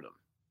and boredom.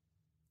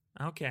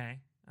 Okay.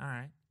 All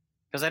right.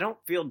 Because I don't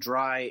feel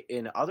dry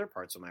in other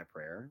parts of my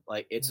prayer.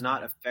 It's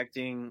not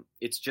affecting.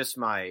 It's just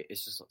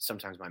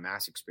sometimes my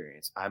Mass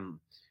experience.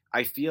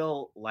 I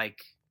feel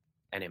like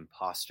an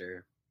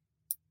imposter.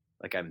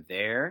 I'm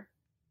there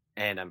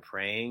and I'm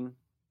praying,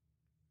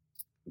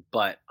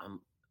 but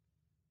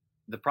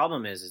the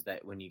problem is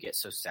that when you get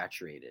so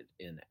saturated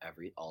in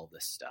all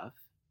this stuff,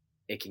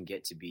 it can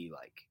get to be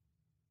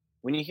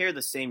when you hear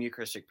the same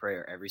Eucharistic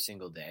prayer every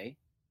single day,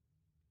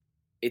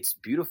 it's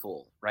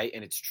beautiful, right?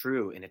 And it's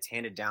true, and it's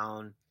handed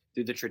down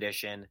through the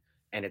tradition,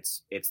 and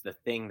it's the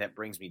thing that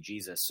brings me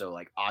Jesus. So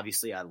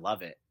obviously I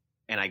love it,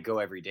 and I go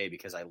every day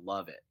because I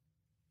love it.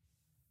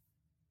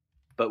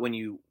 But when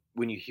you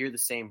hear the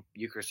same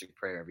Eucharistic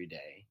prayer every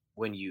day,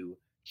 when you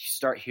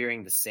start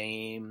hearing the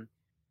same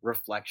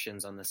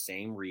reflections on the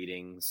same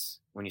readings,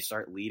 when you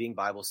start leading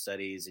Bible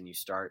studies and you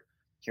start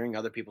hearing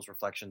other people's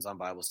reflections on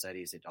Bible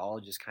studies, it all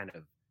just kind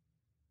of,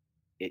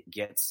 it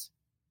gets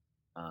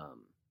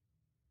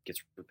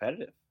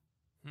repetitive.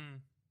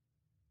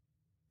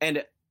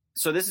 And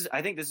so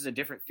I think this is a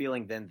different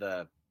feeling than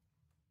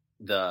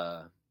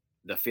the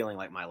feeling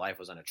like my life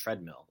was on a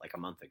treadmill like a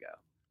month ago.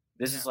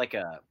 This is like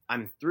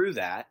I'm through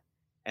that,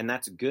 and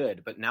that's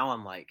good. But now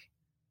I'm like,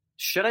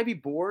 should I be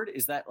bored?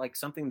 Is that like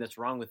something that's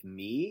wrong with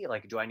me?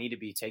 Like, do I need to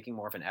be taking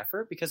more of an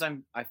effort? Because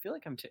I feel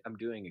like I'm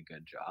doing a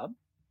good job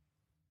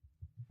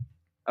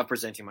of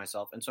presenting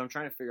myself. And so I'm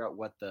trying to figure out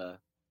what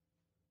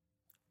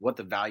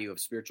the value of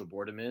spiritual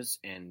boredom is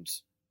and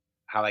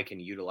how I can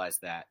utilize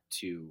that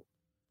to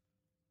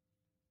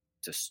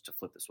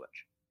flip the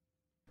switch.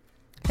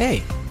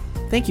 Hey,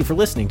 thank you for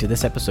listening to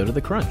this episode of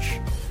The Crunch.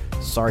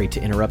 Sorry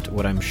to interrupt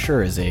what I'm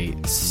sure is a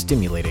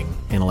stimulating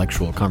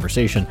intellectual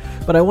conversation,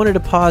 but I wanted to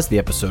pause the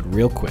episode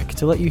real quick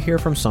to let you hear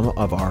from some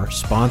of our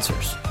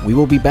sponsors. We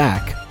will be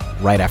back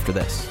right after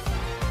this.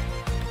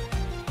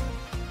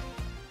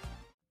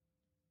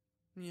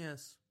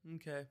 Yes,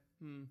 okay.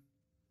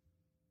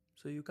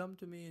 So you come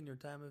to me in your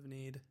time of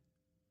need,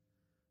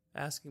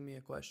 asking me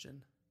a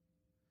question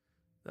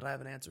that I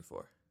have an answer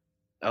for.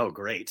 Oh,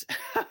 great.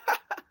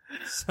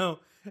 So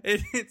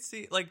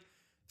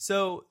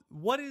so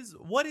what is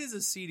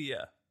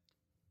acedia?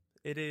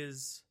 It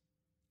is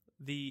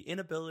the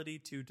inability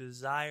to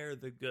desire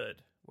the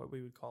good, what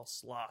we would call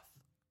sloth.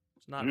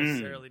 It's not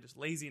necessarily just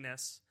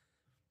laziness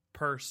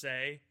per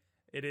se.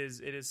 It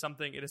is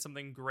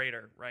something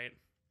greater, right?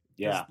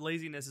 Yeah.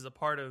 Laziness is a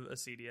part of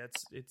acedia.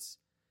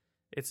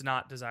 It's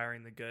not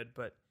desiring the good,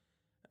 but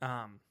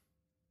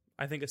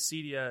I think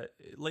acedia,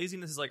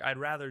 laziness is like, I'd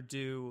rather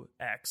do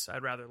X.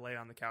 I'd rather lay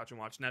on the couch and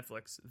watch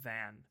Netflix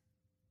than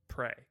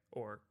pray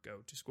or go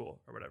to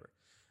school or whatever.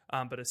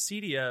 But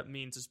acedia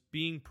means just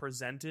being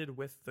presented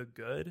with the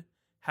good,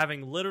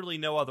 having literally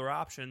no other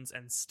options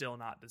and still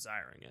not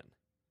desiring it.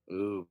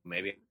 Ooh,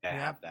 maybe I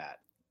have that.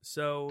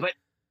 So, but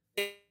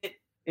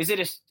is it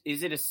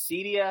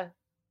acedia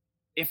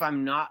if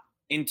I'm not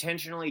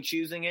intentionally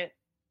choosing it?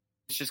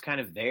 It's just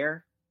kind of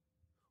there.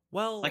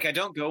 Well, like I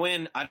don't go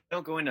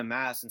into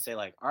mass and say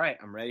like, all right,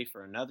 I'm ready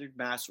for another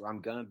mass where I'm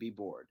gonna be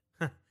bored.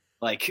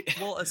 Like,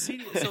 well,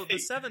 acedia. So the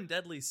 7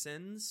 deadly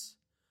sins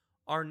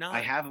are not. I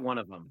have one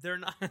of them. They're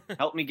not.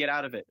 Help me get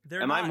out of it.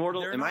 Am I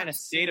mortal? Am I in a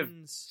state of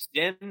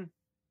sin?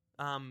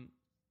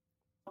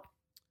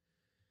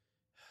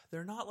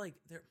 They're not like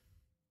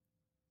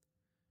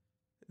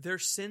they're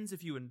sins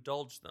if you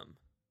indulge them.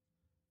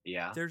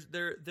 Yeah.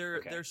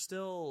 They're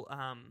still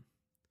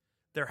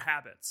they're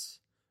habits,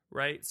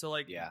 right? So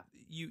like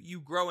you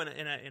grow in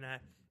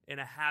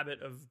a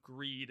habit of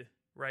greed,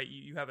 right?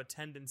 You have a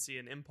tendency,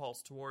 an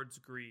impulse towards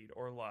greed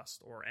or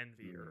lust or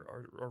envy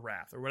or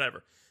wrath or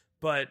whatever.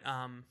 But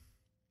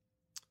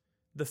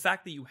the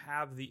fact that you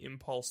have the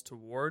impulse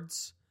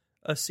towards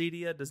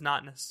acedia does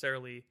not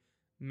necessarily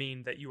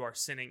mean that you are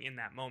sinning in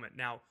that moment.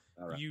 Now,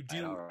 you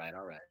do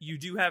you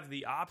do have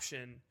the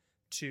option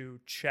to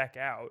check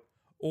out,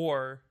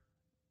 or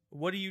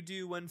what do you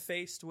do when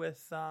faced with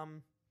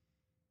sin?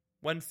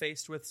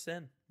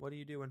 What do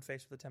you do when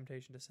faced with the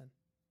temptation to sin?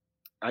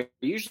 I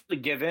usually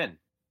give in.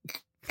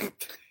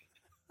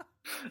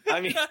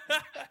 I mean,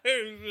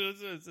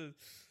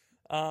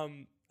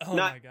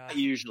 my God.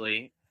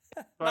 Usually,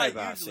 not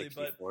about usually,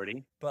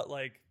 60-40. But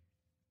like,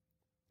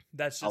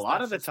 that's just a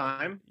lot of the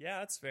time. Yeah,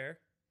 that's fair.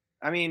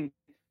 I mean,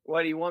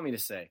 what do you want me to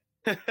say?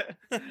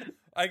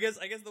 I guess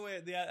the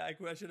way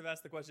I should have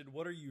asked the question,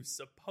 what are you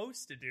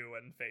supposed to do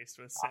when faced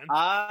with sin?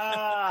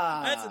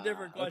 That's a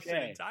different question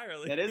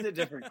entirely. That is a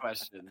different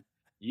question.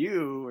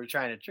 You were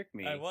trying to trick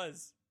me. I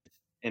was.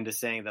 Into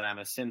saying that I'm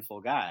a sinful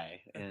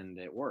guy, and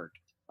it worked.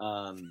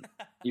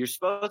 You're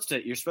supposed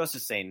to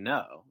say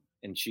no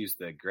and choose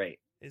the great.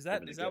 Is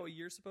that what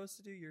you're supposed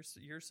to do?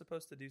 You're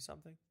supposed to do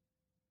something?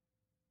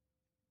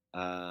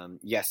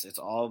 Yes, it's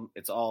all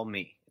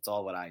me. It's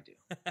all what I do.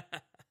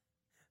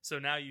 So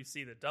now you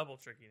see the double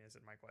trickiness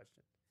in my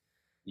question.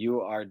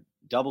 You are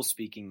double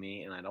speaking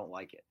me, and I don't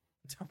like it.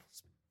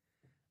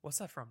 What's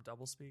that from?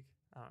 Double speak?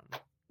 I don't know.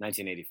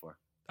 1984.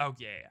 Oh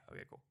yeah.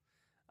 Okay, cool.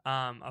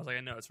 I was like,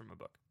 I know it's from a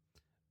book,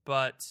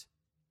 but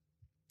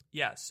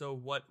yeah. So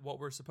what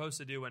we're supposed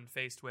to do when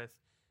faced with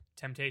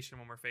temptation,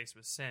 when we're faced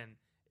with sin,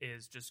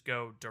 is just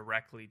go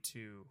directly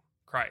to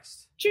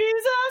Christ.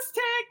 Jesus,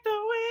 take the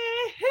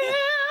wheel,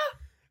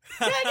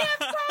 take it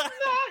from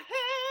my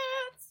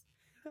hands.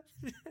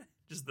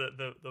 Just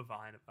the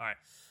vine.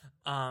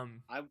 All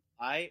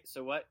right.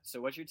 So what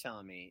you're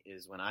telling me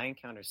is when I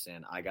encounter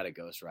sin, I got to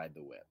ghost ride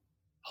the whip.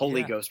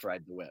 Holy ghost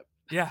ride the whip.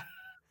 Yeah.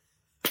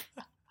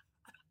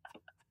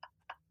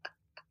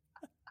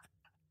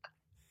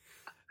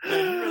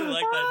 Man, you really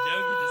like that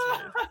joke you just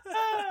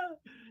made.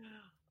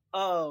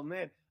 Oh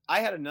man,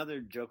 I had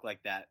another joke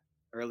like that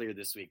earlier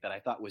this week that I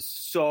thought was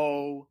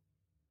so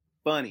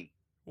funny.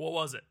 What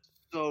was it?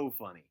 So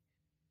funny.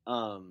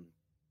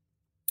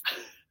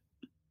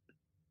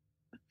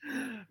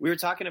 We were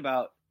talking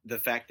about the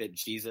fact that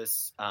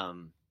Jesus,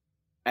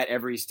 at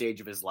every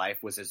stage of his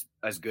life, was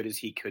as good as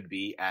he could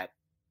be at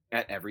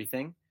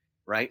everything,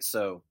 right?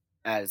 So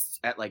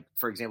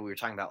for example, we were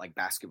talking about like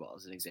basketball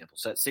as an example.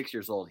 So at 6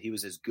 years old, he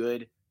was as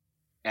good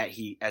as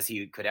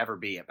he could ever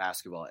be at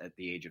basketball at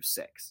the age of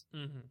 6.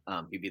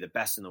 Mm-hmm. He'd be the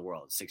best in the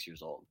world at 6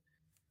 years old.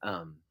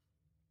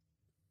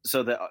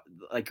 So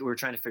we were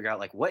trying to figure out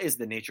like what is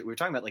the nature. We were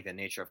talking about like the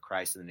nature of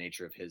Christ and the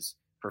nature of his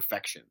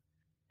perfection,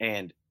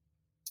 and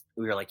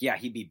we were like, yeah,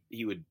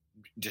 he would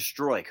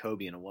destroy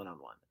Kobe in a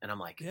one-on-one, and I'm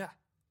like, yeah.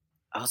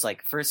 I was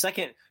like, for a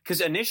second,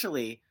 because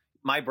initially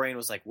my brain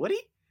was like, would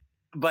he?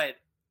 But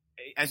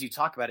as you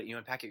talk about it, you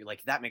unpack it, you're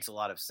like, that makes a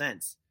lot of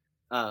sense.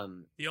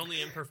 The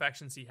only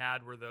imperfections he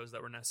had were those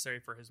that were necessary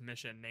for his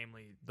mission,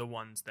 namely the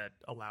ones that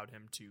allowed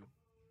him to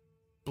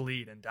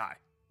bleed and die.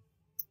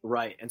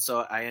 Right. And so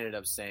I ended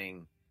up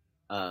saying,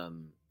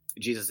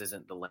 Jesus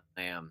isn't the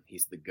lamb,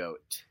 he's the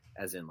goat,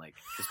 as in like,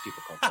 because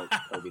people call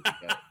Kobe the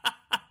goat.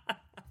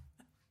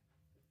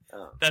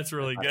 That's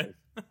really good.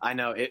 I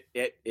know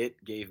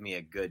it gave me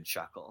a good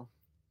chuckle.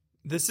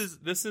 This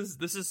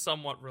is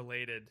somewhat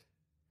related.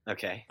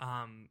 Okay.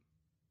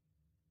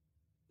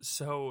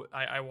 So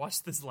I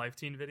watched this Life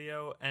Teen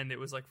video, and it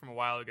was like from a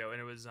while ago, and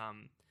it was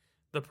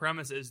the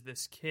premise is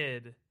this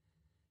kid,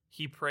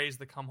 he prays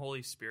the Come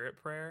Holy Spirit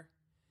prayer,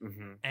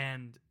 mm-hmm.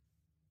 and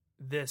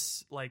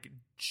this like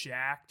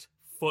jacked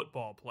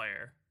football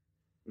player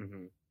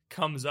mm-hmm.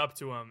 comes up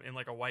to him in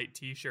like a white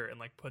t-shirt and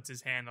like puts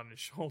his hand on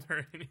his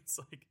shoulder, and it's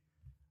like,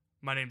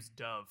 my name's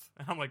Dove,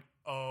 and I'm like,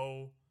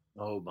 oh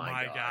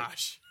my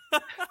gosh.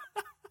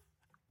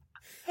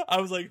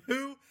 I was like,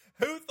 who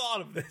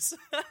thought of this?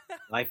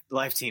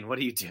 Life Teen, what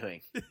are you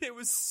doing? It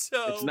was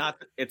so...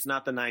 It's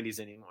not the 90s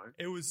anymore.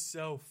 It was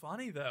so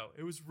funny, though.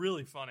 It was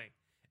really funny.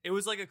 It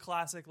was like a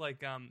classic, like,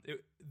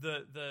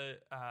 the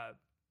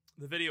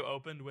video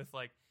opened with,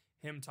 like,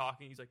 him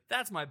talking. He's like,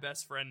 that's my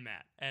best friend,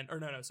 Matt.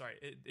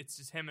 It's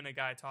just him and a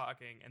guy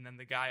talking, and then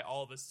the guy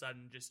all of a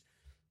sudden just,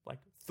 like,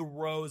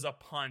 throws a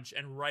punch,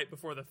 and right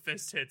before the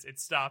fist hits, it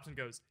stops and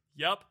goes,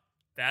 yup,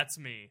 that's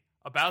me.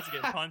 About to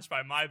get punched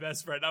by my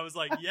best friend. I was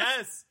like,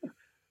 yes!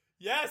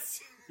 Yes!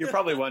 You're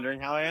probably wondering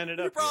how I ended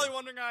up You're probably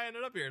wondering how I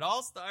ended up here. It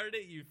all started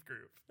at youth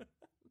group. I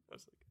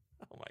was like,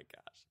 oh my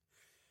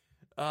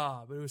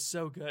gosh. But it was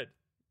so good.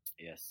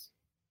 Yes.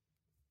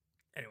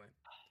 Anyway.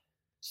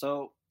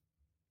 So,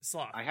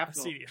 Sloth, I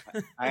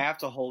have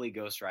to Holy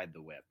Ghost ride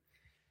the whip.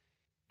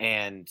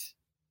 And,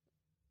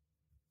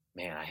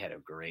 man, I had a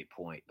great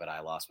point, but I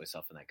lost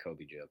myself in that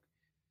Kobe joke.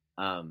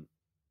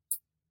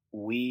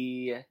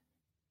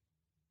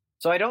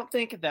 So I don't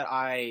think that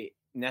I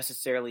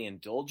necessarily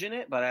indulge in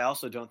it, but I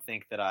also don't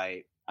think that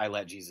I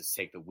let Jesus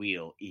take the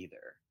wheel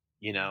either,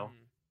 you know? Mm.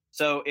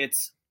 So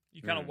it's...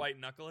 You kind of white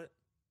knuckle it?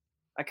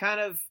 I kind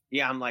of,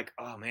 I'm like,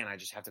 oh man, I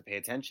just have to pay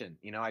attention.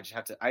 You know, I just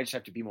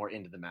have to be more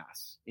into the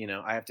mass. You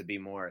know, I have to be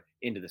more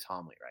into this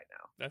homily right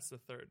now. That's the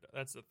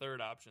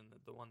third option,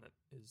 the one that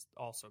is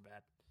also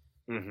bad.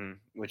 Mm-hmm.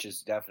 Which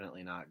is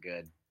definitely not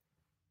good.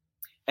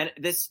 And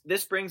this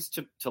brings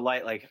to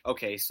light, like,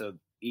 okay, so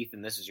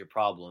Ethan, this is your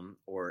problem,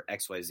 or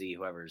XYZ,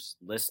 whoever's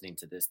listening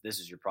to this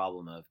is your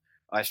problem of,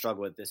 I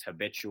struggle with this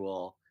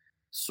habitual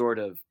sort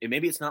of,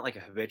 maybe it's not like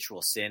a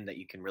habitual sin that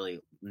you can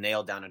really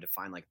nail down and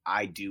define, like,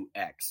 I do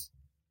X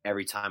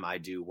every time I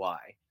do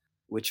Y,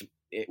 which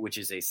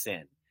is a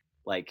sin.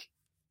 Like,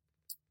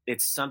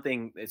 it's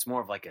something, it's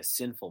more of like a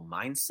sinful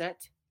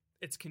mindset.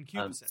 It's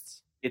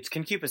concupiscence. It's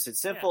concupiscence.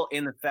 It's sinful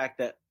in the fact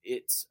that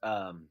it's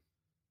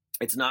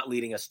not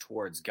leading us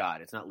towards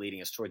God. It's not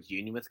leading us towards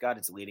union with God.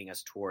 It's leading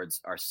us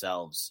towards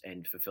ourselves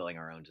and fulfilling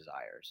our own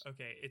desires.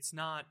 Okay, it's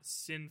not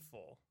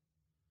sinful,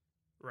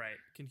 right?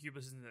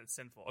 Concupiscence isn't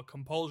sinful. A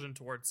compulsion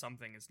towards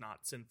something is not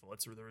sinful.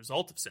 It's the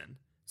result of sin.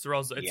 It's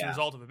the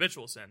result of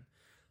habitual sin.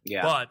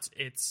 Yeah, but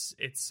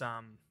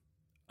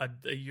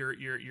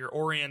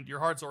your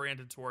heart's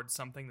oriented towards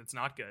something that's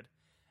not good,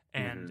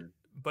 and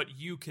but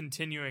you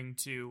continuing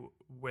to,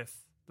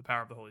 with the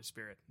power of the Holy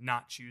Spirit,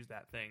 not choose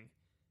that thing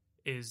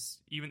is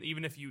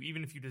even if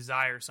you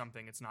desire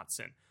something, it's not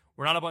sin.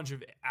 We're not a bunch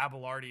of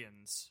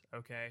Abelardians,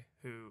 okay?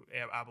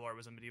 Abelard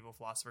was a medieval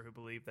philosopher who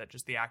believed that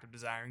just the act of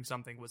desiring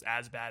something was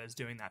as bad as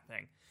doing that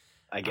thing.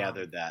 I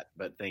gathered that,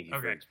 but thank you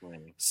for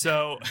explaining.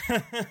 So,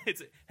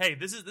 this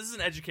is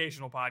an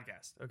educational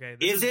podcast, okay?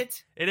 Is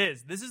it? It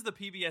is. This is the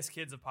PBS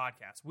Kids of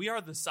podcasts. We are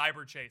the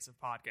Cyber Chase of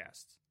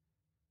podcasts.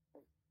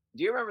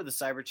 Do you remember the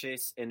Cyber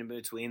Chase? In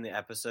between the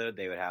episode,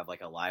 they would have like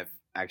a live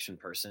action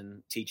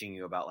person teaching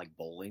you about like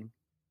bowling.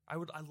 I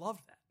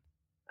loved that.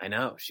 I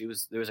know.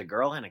 There was a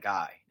girl and a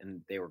guy,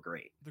 and they were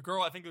great.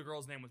 I think the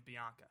girl's name was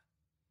Bianca.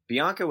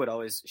 Bianca would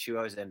always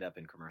end up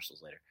in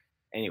commercials later.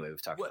 Anyway,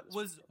 we've talked about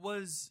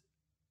this.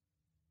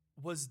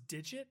 Was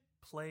Digit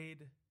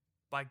played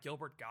by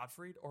Gilbert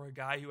Gottfried, or a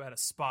guy who had a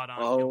spot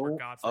on Gilbert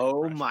Gottfried?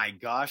 Oh my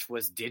gosh,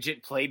 was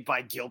Digit played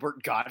by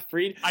Gilbert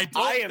Gottfried? I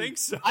don't think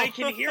so. I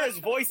can hear his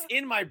voice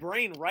in my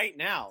brain right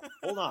now.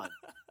 Hold on.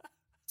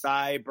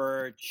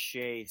 Cyber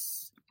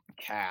Chase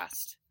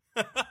cast.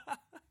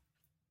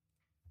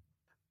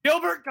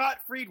 Gilbert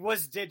Gottfried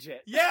was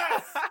Digit.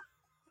 Yes!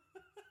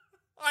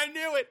 I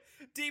knew it.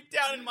 Deep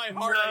down in my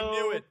heart, I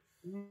knew it.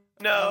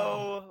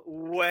 No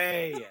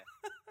way.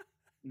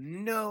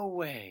 No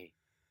way.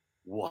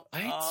 What?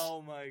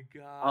 Oh my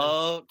god.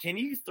 Oh, can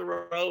you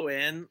throw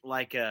in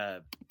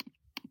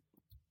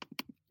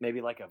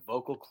maybe like a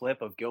vocal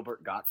clip of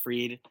Gilbert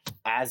Gottfried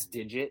as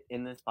Digit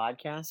in this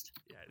podcast?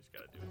 Yeah, I just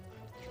gotta do it.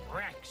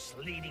 Tracks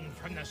leading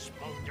from the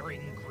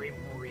smoldering Grim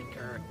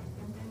Reaker.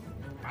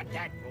 But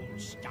that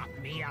won't stop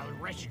me. I'll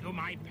rescue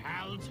my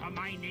pals, so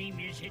my name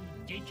isn't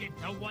Digit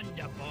the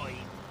Wonder Boy.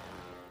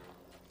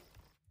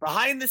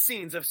 Behind the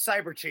scenes of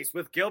Cyber Chase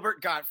with Gilbert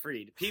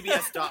Gottfried,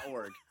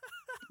 pbs.org.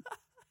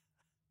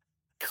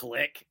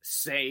 Click,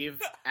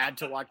 save, add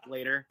to watch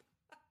later.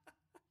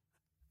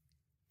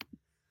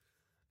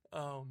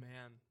 Oh,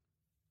 man.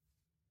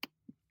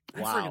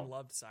 Wow. I freaking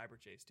loved Cyber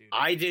Chase, dude.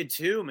 I did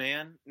too,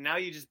 man. Now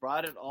you just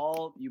brought it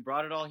all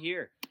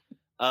here.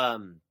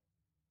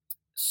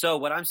 So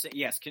what I'm saying,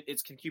 yes,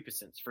 it's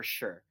concupiscence for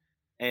sure.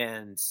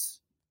 And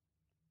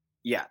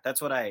yeah,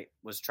 that's what I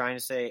was trying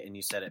to say, and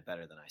you said it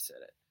better than I said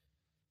it.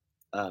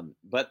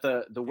 But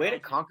the way to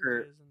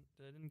conquer...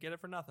 I didn't get it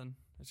for nothing.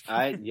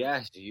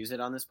 Use it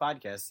on this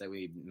podcast that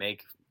we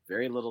make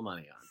very little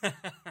money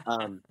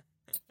on.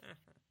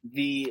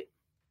 The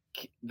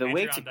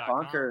way to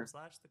conquer...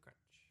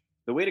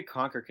 The way to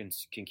conquer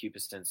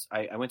concupiscence,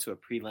 I went to a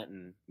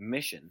pre-Lenten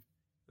mission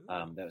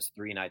that was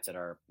 3 nights at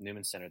our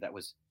Newman Center. That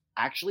was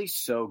actually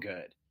so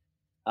good.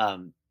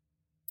 And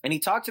he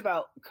talked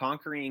about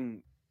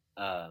conquering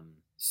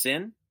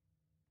sin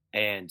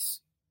and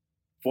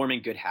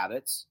forming good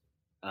habits.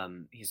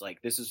 He's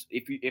like, this is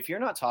if you're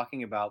not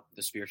talking about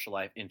the spiritual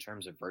life in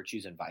terms of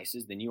virtues and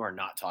vices, then you are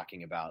not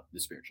talking about the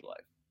spiritual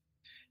life.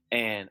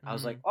 And I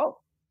was like, oh,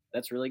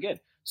 that's really good.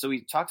 So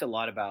we talked a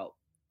lot about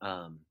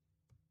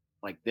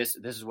like this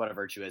is what a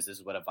virtue is. This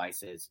is what a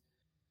vice is.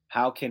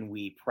 How can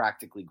we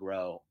practically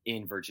grow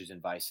in virtues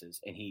and vices?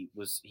 And he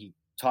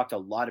talked a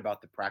lot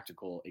about the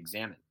practical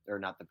examine, or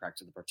not the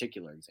practical, the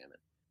particular examine,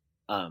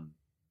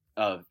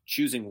 of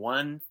choosing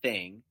one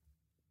thing,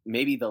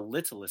 maybe the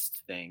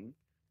littlest thing,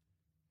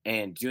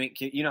 and doing,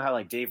 you know how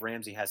like Dave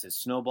Ramsey has his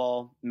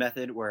snowball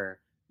method where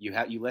you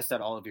list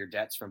out all of your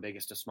debts from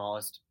biggest to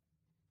smallest,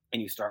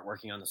 and you start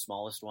working on the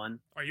smallest one.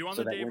 Are you on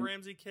the Dave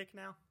Ramsey kick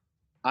now?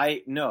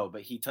 I know,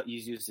 but he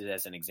used it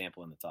as an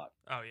example in the talk.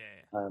 Oh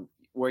yeah.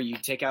 Where you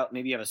take out,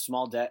 maybe you have a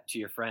small debt to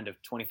your friend of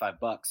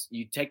 $25.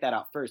 You take that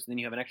out first, and then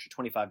you have an extra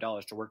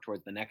 $25 to work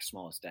towards the next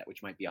smallest debt,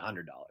 which might be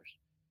 $100.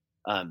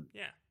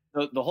 Yeah.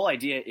 So the whole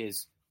idea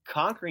is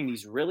conquering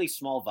these really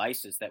small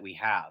vices that we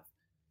have.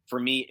 For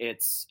me,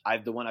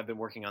 the one I've been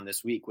working on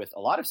this week with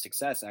a lot of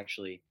success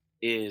actually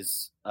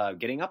is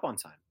getting up on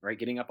time, right?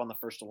 Getting up on the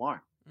first alarm.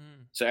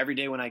 So every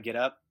day when I get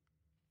up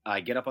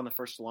on the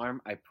first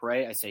alarm, I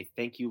pray, I say,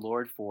 thank you,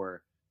 Lord,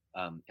 for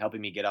helping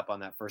me get up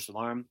on that first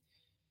alarm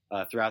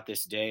throughout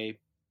this day.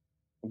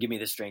 Give me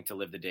the strength to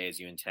live the day as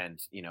you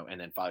intend, and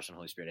then Father, Son,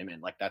 Holy Spirit.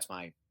 Amen. Like that's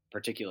my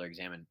particular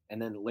examine.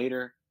 And then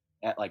later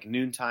at like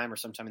noontime or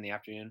sometime in the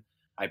afternoon,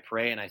 I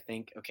pray and I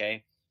think,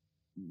 okay,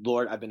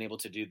 Lord, I've been able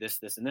to do this,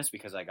 this, and this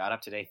because I got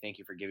up today. Thank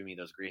you for giving me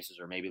those graces.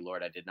 Or maybe,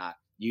 Lord, I did not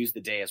use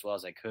the day as well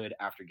as I could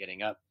after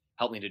getting up.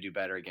 Help me to do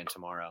better again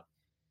tomorrow.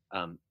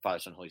 Father,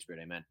 Son, Holy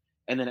Spirit. Amen.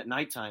 And then at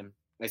nighttime,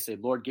 I say,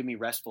 Lord, give me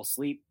restful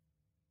sleep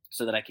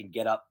so that I can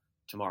get up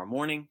tomorrow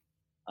morning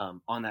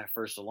on that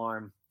first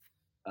alarm,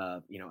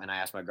 and I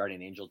ask my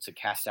guardian angel to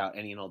cast out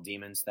any and all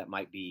demons that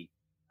might be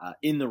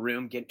in the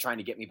room, trying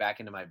to get me back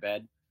into my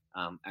bed.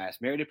 I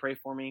ask Mary to pray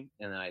for me,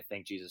 and then I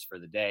thank Jesus for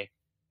the day,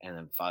 and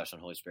then Father, Son,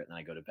 Holy Spirit, and then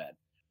I go to bed,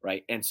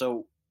 right? And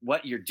so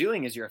what you're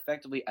doing is you're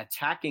effectively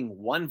attacking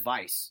one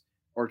vice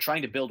or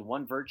trying to build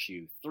one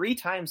virtue 3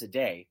 times a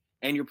day,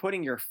 and you're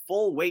putting your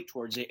full weight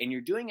towards it, and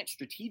you're doing it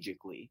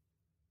strategically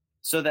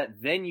so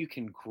that then you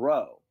can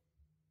grow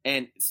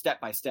and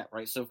step by step,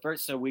 right? So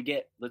we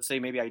get, let's say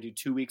maybe I do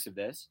 2 weeks of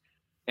this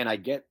and I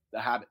get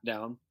the habit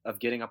down of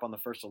getting up on the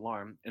first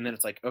alarm. And then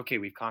it's like, okay,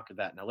 we've conquered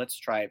that. Now let's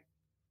try,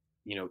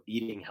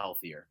 eating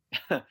healthier.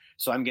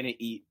 So I'm going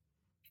to eat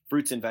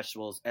fruits and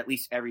vegetables at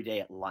least every day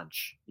at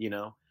lunch,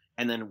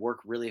 and then work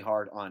really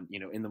hard on,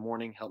 in the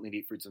morning, help me to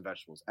eat fruits and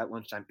vegetables. At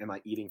lunchtime, am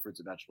I eating fruits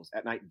and vegetables?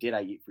 At night, did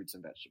I eat fruits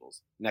and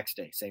vegetables? Next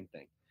day, same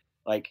thing.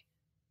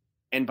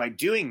 And by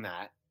doing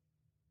that,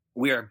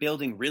 we are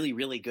building really,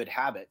 really good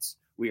habits.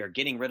 We are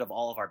getting rid of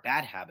all of our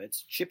bad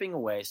habits, chipping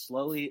away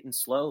slowly and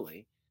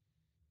slowly.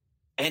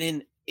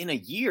 And in a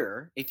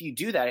year, if you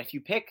do that, if you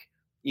pick,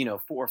 4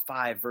 or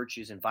 5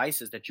 virtues and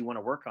vices that you want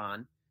to work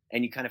on,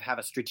 and you kind of have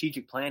a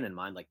strategic plan in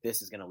mind, like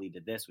this is going to lead to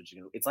this, which,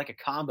 it's like a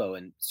combo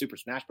in Super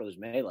Smash Brothers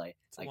Melee.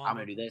 I'm going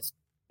to do this.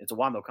 It's a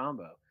wombo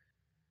combo.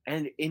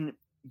 And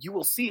you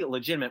will see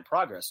legitimate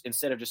progress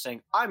instead of just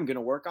saying, I'm going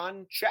to work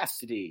on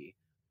chastity.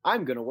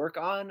 I'm going to work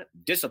on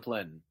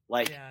discipline.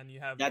 And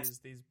you have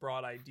these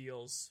broad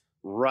ideals.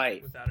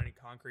 Right. Without any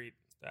concrete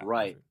stuff.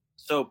 Right.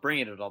 So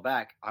bringing it all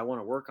back, I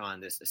want to work on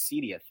this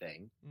acedia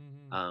thing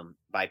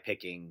by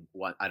picking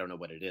one. I don't know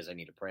what it is. I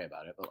need to pray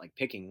about it. But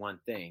picking one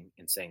thing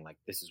and saying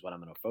this is what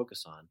I'm going to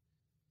focus on.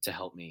 to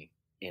help me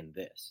in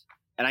this.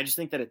 And I just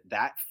think that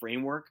that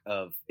framework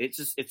of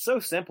it's so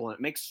simple and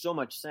it makes so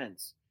much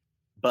sense.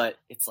 But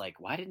it's like,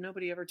 why did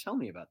nobody ever tell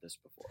me about this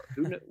before?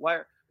 Who knew,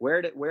 what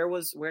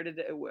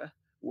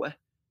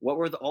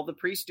were all the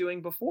priests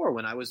doing before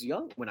when I was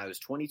young, when I was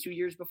 22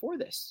 years before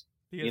this?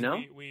 Because you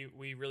know,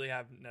 we really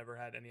have never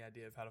had any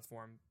idea of how to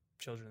form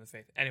children in the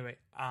faith. Anyway,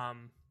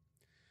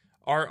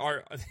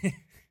 our you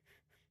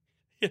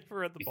ever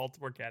read the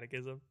Baltimore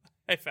Catechism?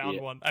 I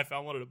found one at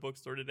a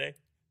bookstore today.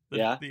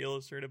 The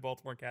Illustrated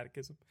Baltimore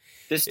Catechism.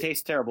 This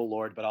tastes terrible,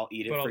 Lord, but I'll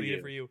eat it for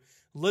you.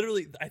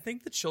 Literally, I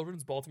think the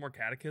children's Baltimore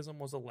Catechism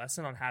was a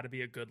lesson on how to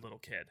be a good little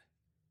kid.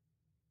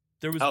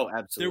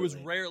 Absolutely. There was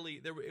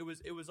rarely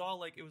it was all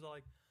like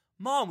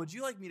Mom, would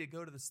you like me to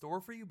go to the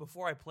store for you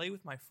before I play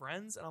with my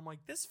friends? And I'm like,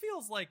 this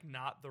feels like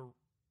not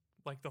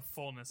the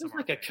fullness. It's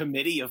like a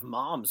committee of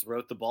moms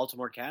wrote the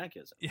Baltimore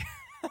Catechism. Yeah.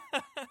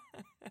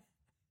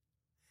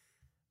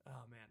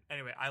 Oh man.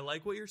 Anyway, I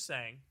like what you're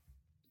saying,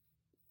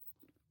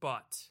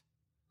 but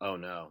oh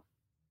no.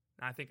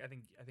 I think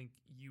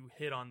you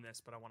hit on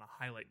this, but I want to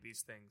highlight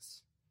these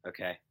things.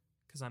 Okay.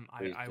 Because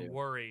I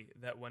worry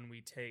that when we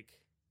take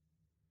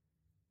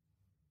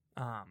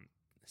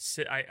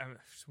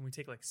when we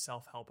take like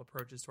self-help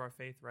approaches to our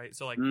faith, right?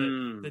 So like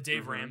the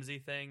Dave Ramsey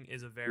thing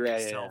is a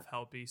very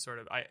self-helpy sort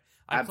of.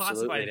 I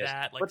classify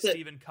that like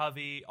Stephen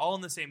Covey, all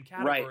in the same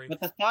category. Right. But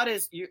the thought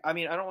is, I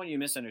don't want you to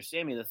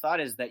misunderstand me. The thought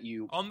is that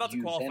you. I'm about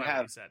to qualify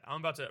what you said. I'm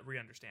about to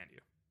re-understand you.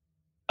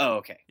 Oh,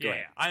 okay. Yeah,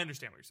 I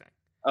understand what you're saying.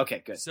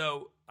 Okay, good.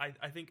 So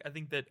I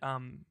think that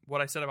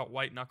what I said about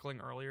white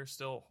knuckling earlier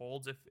still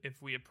holds.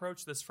 If we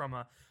approach this from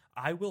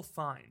I will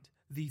find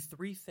the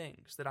 3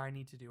 things that I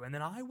need to do, and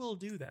then I will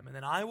do them, and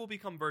then I will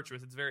become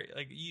virtuous. It's very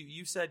like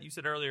you said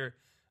earlier.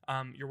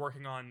 You're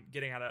working on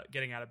getting out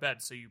of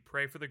bed, so you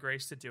pray for the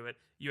grace to do it.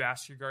 You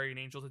ask your guardian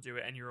angel to do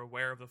it, and you're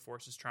aware of the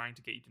forces trying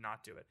to get you to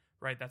not do it.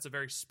 Right? That's a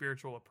very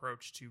spiritual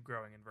approach to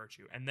growing in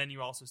virtue. And then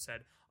you also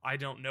said, I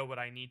don't know what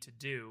I need to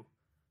do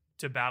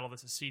to battle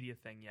this acedia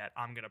thing yet.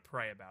 I'm going to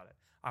pray about it.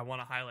 I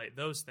want to highlight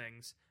those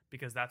things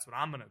because that's what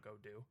I'm going to go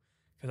do.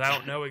 Because I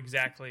don't know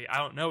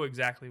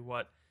exactly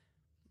what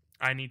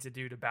I need to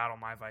do to battle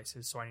my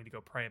vices, so I need to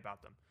go pray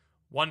about them.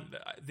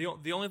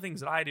 The only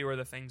things that I do are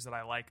the things that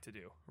I like to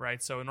do,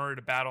 right? So in order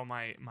to battle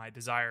my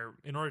desire,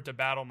 in order to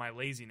battle my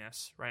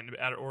laziness, right, in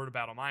order to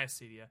battle my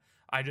acedia,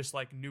 I just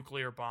like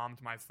nuclear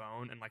bombed my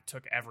phone and like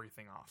took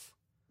everything off.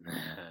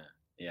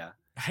 Yeah.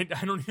 I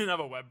don't even have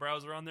a web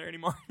browser on there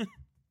anymore.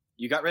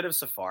 You got rid of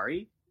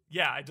Safari?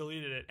 Yeah, I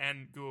deleted it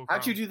and Google Chrome.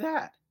 How'd you do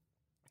that?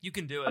 You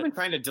can do it. I've been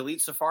trying to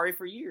delete Safari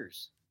for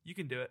years. You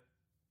can do it.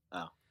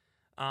 Oh.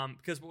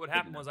 Because what would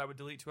happen was I would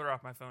delete Twitter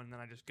off my phone and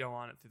then I just go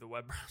on it through the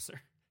web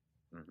browser.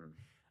 Mm-hmm.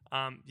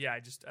 I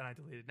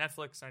deleted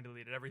Netflix, and I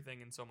deleted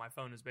everything, and so my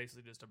phone is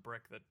basically just a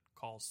brick that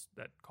calls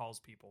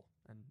people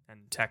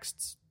and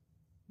texts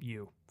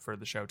you for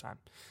the showtime.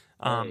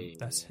 But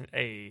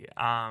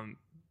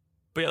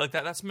yeah, like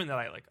that's something that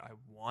I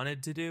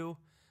wanted to do,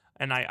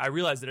 and I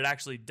realized that it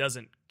actually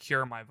doesn't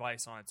cure my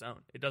vice on its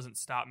own. It doesn't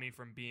stop me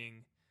from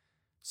being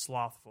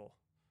slothful,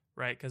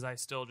 right? Because I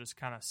still just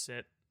kind of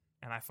sit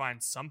and I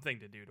find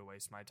something to do to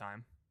waste my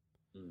time.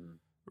 Mm.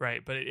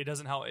 Right, but it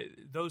doesn't help.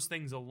 Those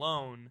things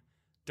alone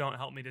don't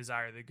help me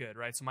desire the good,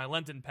 right? So my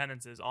Lenten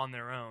penances on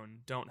their own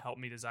don't help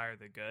me desire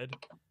the good.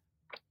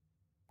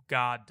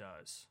 God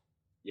does.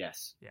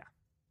 Yes. Yeah.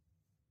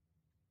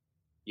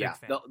 Yeah.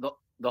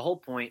 The whole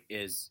point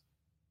is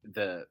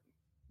the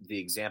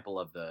example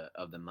of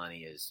the money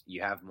is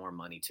you have more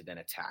money to then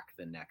attack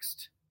the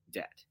next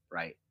debt,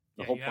 right?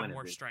 The whole point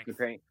more is strength.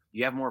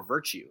 You have more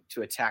virtue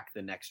to attack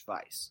the next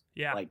vice.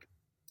 Yeah.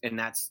 And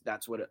that's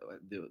what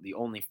the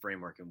only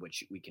framework in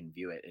which we can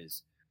view it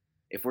is.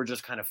 If we're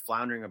just kind of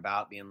floundering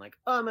about being like,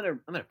 oh, I'm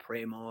gonna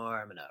pray more,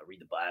 I'm gonna read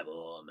the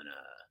Bible, I'm gonna,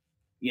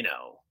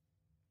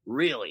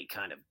 really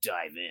kind of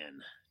dive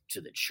in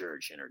to the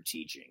church and her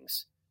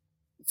teachings.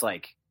 It's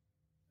like,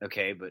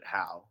 okay, but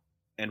how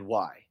and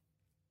why?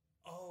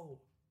 Oh,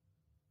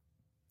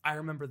 I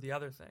remember the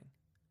other thing.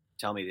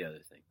 Tell me the other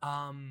thing.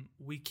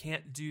 We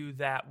can't do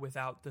that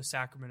without the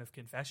sacrament of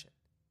confession.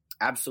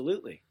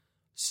 Absolutely.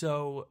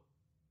 So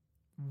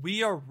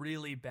we are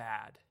really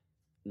bad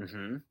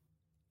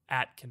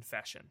at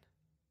confession.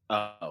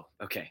 Oh,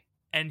 okay.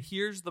 And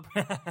here's the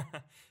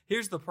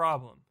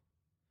problem.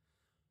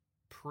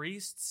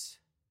 Priests,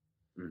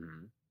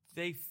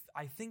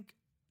 I think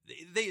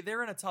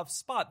they're in a tough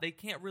spot. They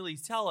can't really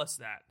tell us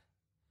that,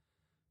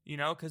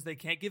 because they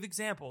can't give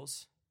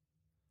examples,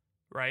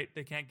 right?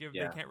 They can't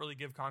really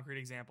give concrete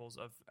examples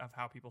of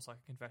how people suck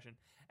at confession.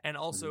 And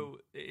also,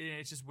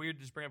 it's just weird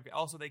to just bring up.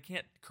 Also, they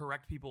can't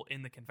correct people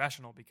in the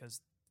confessional because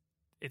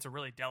it's a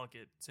really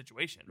delicate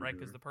situation, right?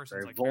 Because the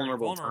person's very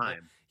vulnerable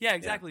time. Yeah,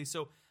 exactly. Yeah.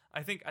 So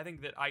I think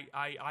that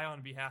I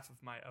on behalf of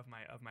my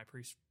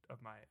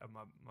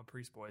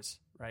priest boys,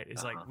 right,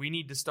 is like we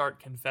need to start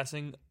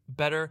confessing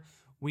better.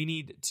 We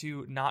need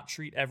to not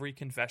treat every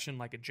confession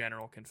like a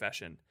general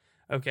confession.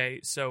 Okay,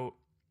 so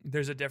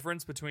there's a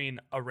difference between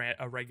a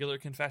regular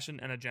confession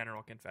and a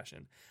general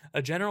confession.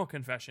 A general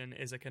confession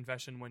is a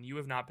confession when you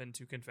have not been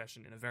to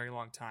confession in a very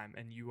long time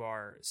and you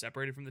are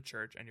separated from the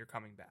church and you're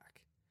coming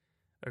back.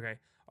 Okay.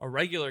 A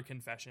regular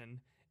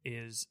confession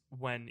is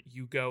when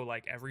you go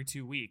like every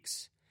 2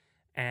 weeks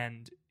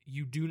and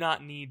you do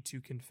not need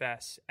to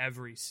confess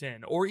every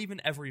sin or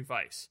even every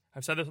vice.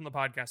 I've said this on the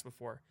podcast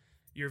before.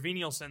 Your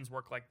venial sins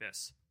work like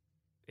this.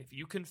 If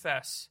you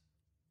confess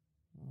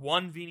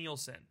one venial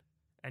sin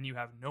and you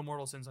have no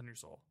mortal sins on your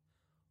soul,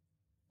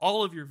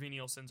 all of your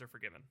venial sins are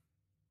forgiven.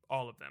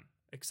 All of them,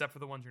 except for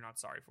the ones you're not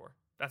sorry for.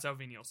 That's how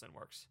venial sin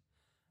works.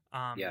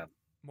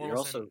 You're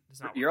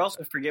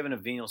also forgiven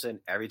of venial sin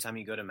every time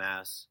you go to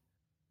Mass,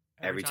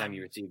 every time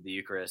you receive the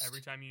Eucharist,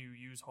 every time you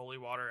use holy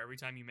water, every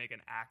time you make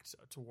an act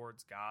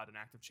towards God, an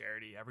act of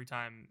charity, every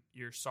time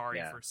you're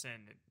sorry for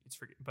sin, it's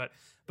forgiven. But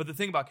the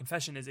thing about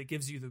confession is it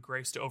gives you the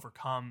grace to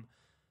overcome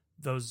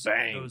those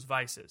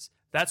vices.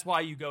 That's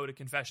why you go to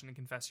confession and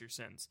confess your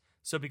sins.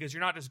 So because you're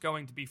not just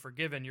going to be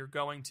forgiven, you're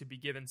going to be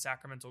given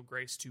sacramental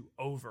grace to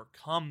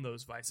overcome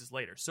those vices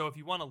later. So if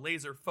you want to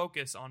laser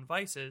focus on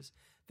vices,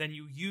 then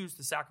you use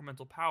the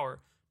sacramental power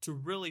to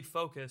really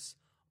focus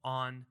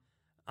on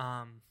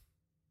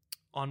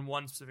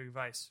one specific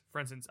vice. For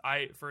instance,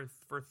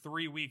 for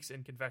 3 weeks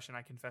in confession,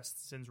 I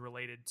confessed sins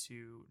related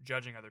to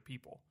judging other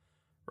people,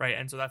 right?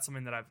 And so that's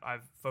something that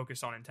I've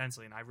focused on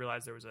intensely, and I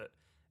realized there was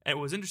and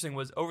what was interesting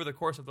was over the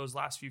course of those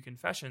last few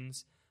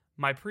confessions,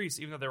 my priests,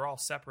 even though they were all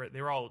separate,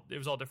 it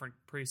was all different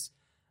priests,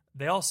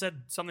 they all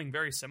said something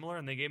very similar,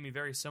 and they gave me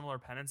very similar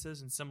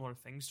penances and similar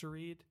things to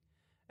read.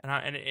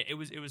 And it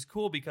was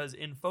cool because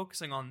in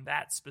focusing on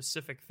that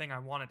specific thing I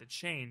wanted to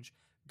change,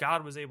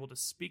 God was able to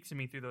speak to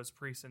me through those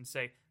priests and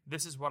say,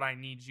 this is what I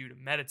need you to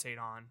meditate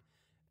on.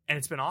 And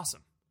it's been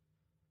awesome.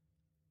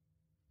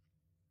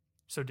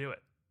 So do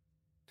it.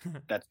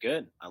 That's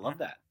good. I love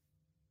that.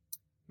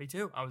 Me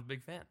too. I was a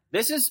big fan.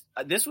 This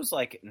was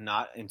like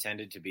not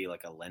intended to be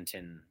like a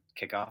Lenten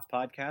kickoff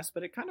podcast,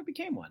 but it kind of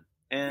became one.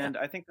 And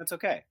I think that's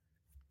okay.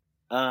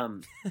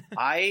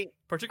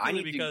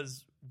 Particularly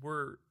because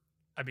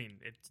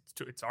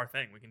it's our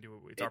thing. We can do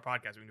it. It's our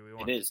podcast. We can do what we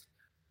want. It is.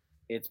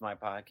 It's my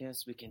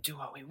podcast. We can do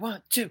what we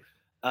want to.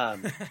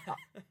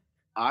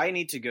 I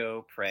need to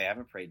go pray. I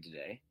haven't prayed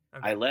today.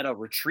 Okay. I led a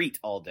retreat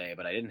all day,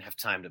 but I didn't have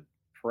time to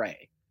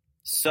pray.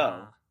 So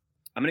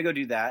I'm going to go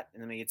do that,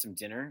 and then I'm going to get some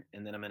dinner,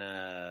 and then I'm going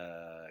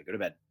to go to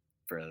bed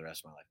for the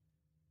rest of my life.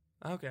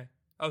 Okay.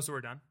 Oh, so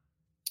we're done?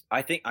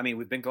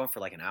 We've been going for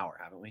like an hour,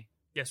 haven't we?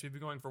 Yes, we've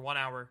been going for 1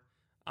 hour,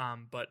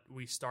 but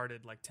we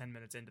started like 10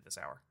 minutes into this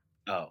hour.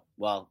 Oh,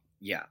 well,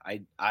 yeah.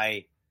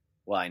 I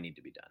need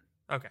to be done.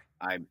 Okay.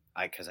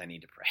 Because I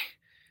need to pray.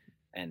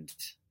 And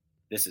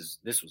this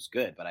was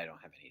good, but I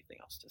don't have anything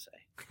else to say.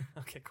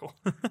 Okay, cool.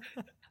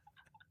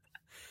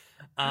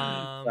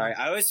 Sorry,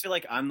 I always feel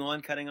like I'm the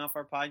one cutting off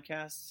our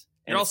podcasts.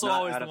 You're also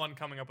always the one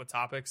coming up with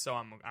topics, so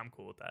I'm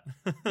cool with that.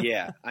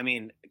 Yeah,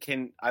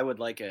 I would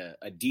like a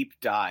deep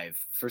dive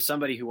for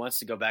somebody who wants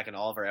to go back in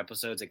all of our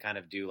episodes and kind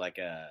of do like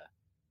a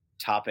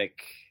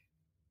topic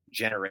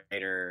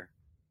generator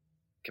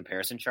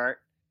comparison chart.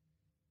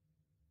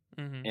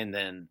 Mm-hmm. And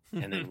then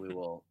we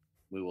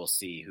will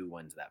see who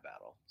wins that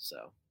battle.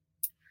 So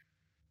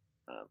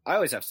I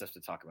always have stuff to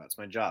talk about. It's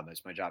my job.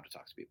 It's my job to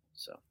talk to people.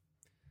 So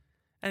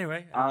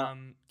anyway,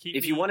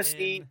 if you want to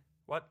see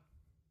what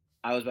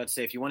I was about to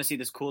say, if you want to see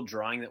this cool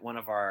drawing that one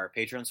of our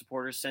Patreon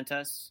supporters sent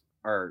us,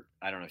 or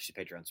I don't know if she's a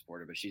Patreon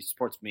supporter, but she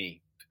supports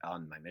me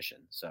on my mission.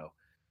 So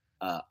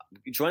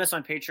join us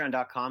on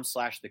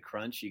patreon.com/the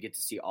crunch. You get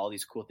to see all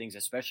these cool things,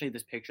 especially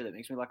this picture that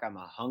makes me look like I'm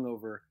a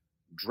hungover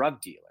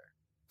drug dealer.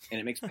 And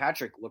it makes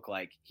Patrick look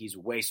like he's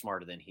way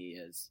smarter than he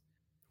is.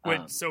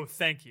 So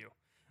thank you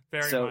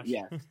very much.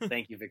 Yeah,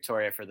 thank you,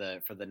 Victoria, for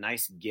the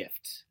nice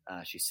gift.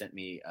 She sent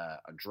me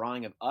a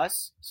drawing of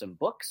us, some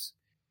books,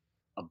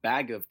 a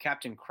bag of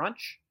Captain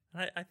Crunch.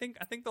 I think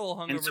the whole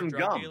hungover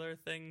drug dealer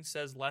thing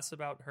says less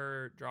about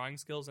her drawing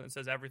skills and it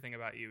says everything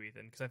about you,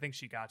 Ethan. Because I think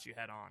she got you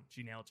head on.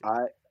 She nailed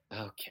you.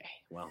 Okay.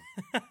 Well,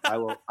 I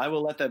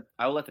will let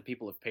the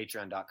people of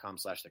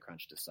patreon.com/the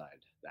crunch decide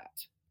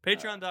that.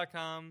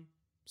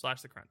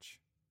 Patreon.com/the crunch.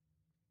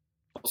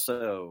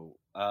 Also,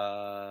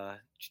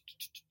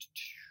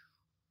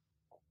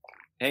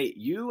 hey,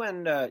 you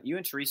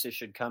and Teresa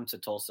should come to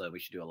Tulsa. We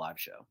should do a live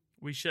show.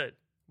 We should.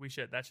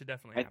 That should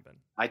definitely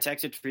happen. I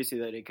texted Teresa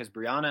the other day because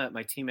Brianna,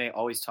 my teammate,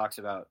 always talks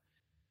about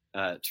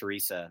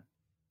Teresa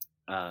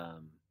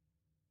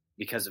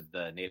because of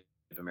the Native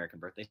American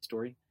birthday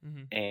story.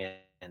 Mm-hmm.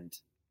 And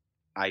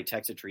I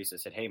texted Teresa,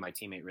 said, hey, my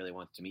teammate really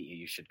wants to meet you.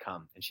 You should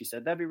come. And she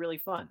said, that'd be really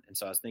fun. And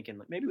so I was thinking,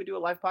 like, maybe we do a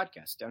live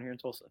podcast down here in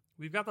Tulsa.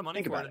 We've got the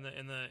money for it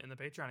in the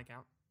Patreon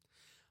account.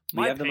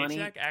 My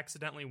paycheck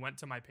accidentally went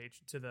to my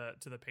to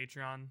the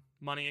Patreon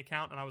money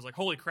account, and I was like,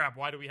 holy crap,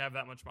 why do we have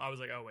that much money? I was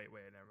like, oh, wait,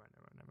 never mind.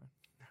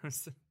 I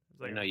was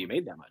like, no, you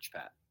made that much,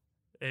 Pat.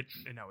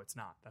 No, it's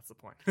not. That's the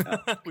point. Oh,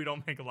 okay. We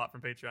don't make a lot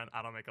from Patreon.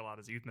 I don't make a lot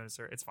as youth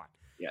minister. It's fine.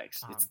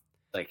 Yikes. It's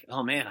like,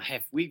 oh man,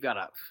 we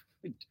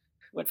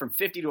went from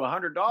 $50 to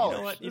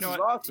 $100. You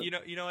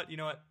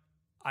know what?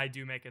 I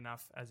do make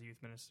enough as a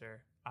youth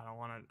minister. I don't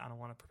want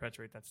to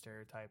perpetuate that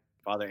stereotype.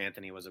 Father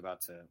Anthony was about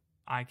to.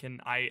 I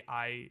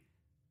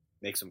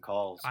make some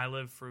calls. I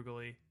live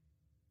frugally.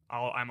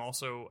 I'm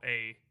also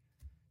a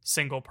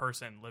single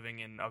person living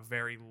in a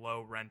very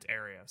low rent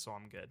area, so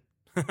I'm good.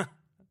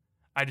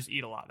 I just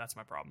eat a lot. That's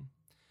my problem.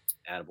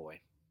 Attaboy.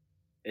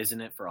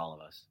 Isn't it for all of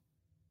us?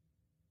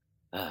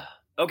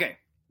 Okay,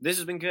 this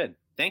has been good.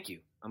 Thank you.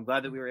 I'm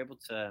glad that we were able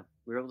to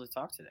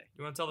talk today.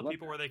 You want to tell the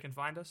people where they can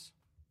find us?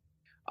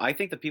 I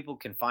think the people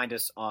can find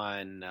us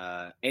on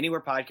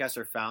anywhere podcasts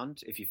are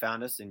found. If you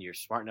found us and you're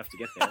smart enough to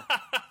get there,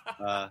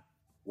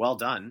 well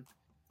done.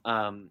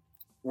 I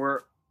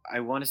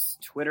want to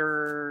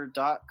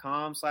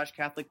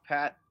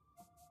twitter.com/CatholicPat.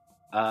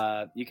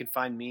 You can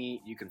find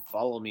me. You can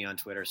follow me on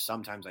Twitter.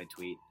 Sometimes I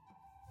tweet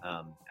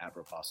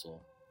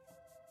 @Apostle.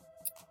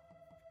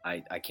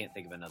 I can't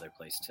think of another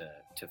place to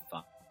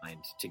find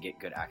to get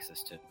good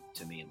access to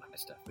me and my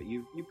stuff. But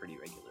you pretty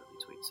regularly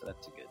tweet, so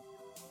that's a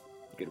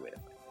good way to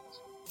find things.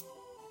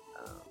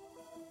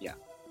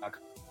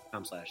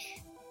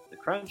 .com/The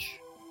Crunch.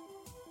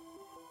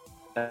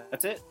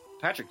 That's it.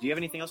 Patrick, do you have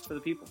anything else for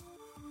the people?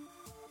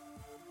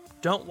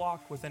 Don't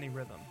walk with any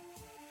rhythm,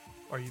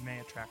 or you may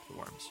attract the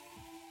worms.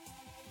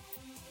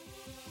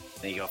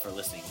 Thank you all for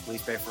listening.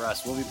 Please pray for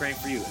us. We'll be praying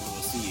for you, and we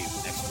will see you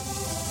next week.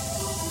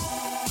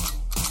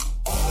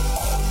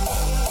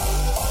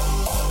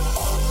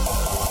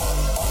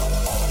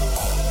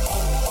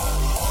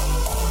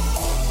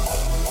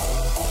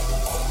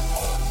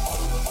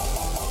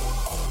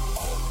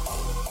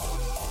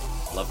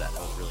 Love that.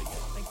 That was really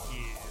good.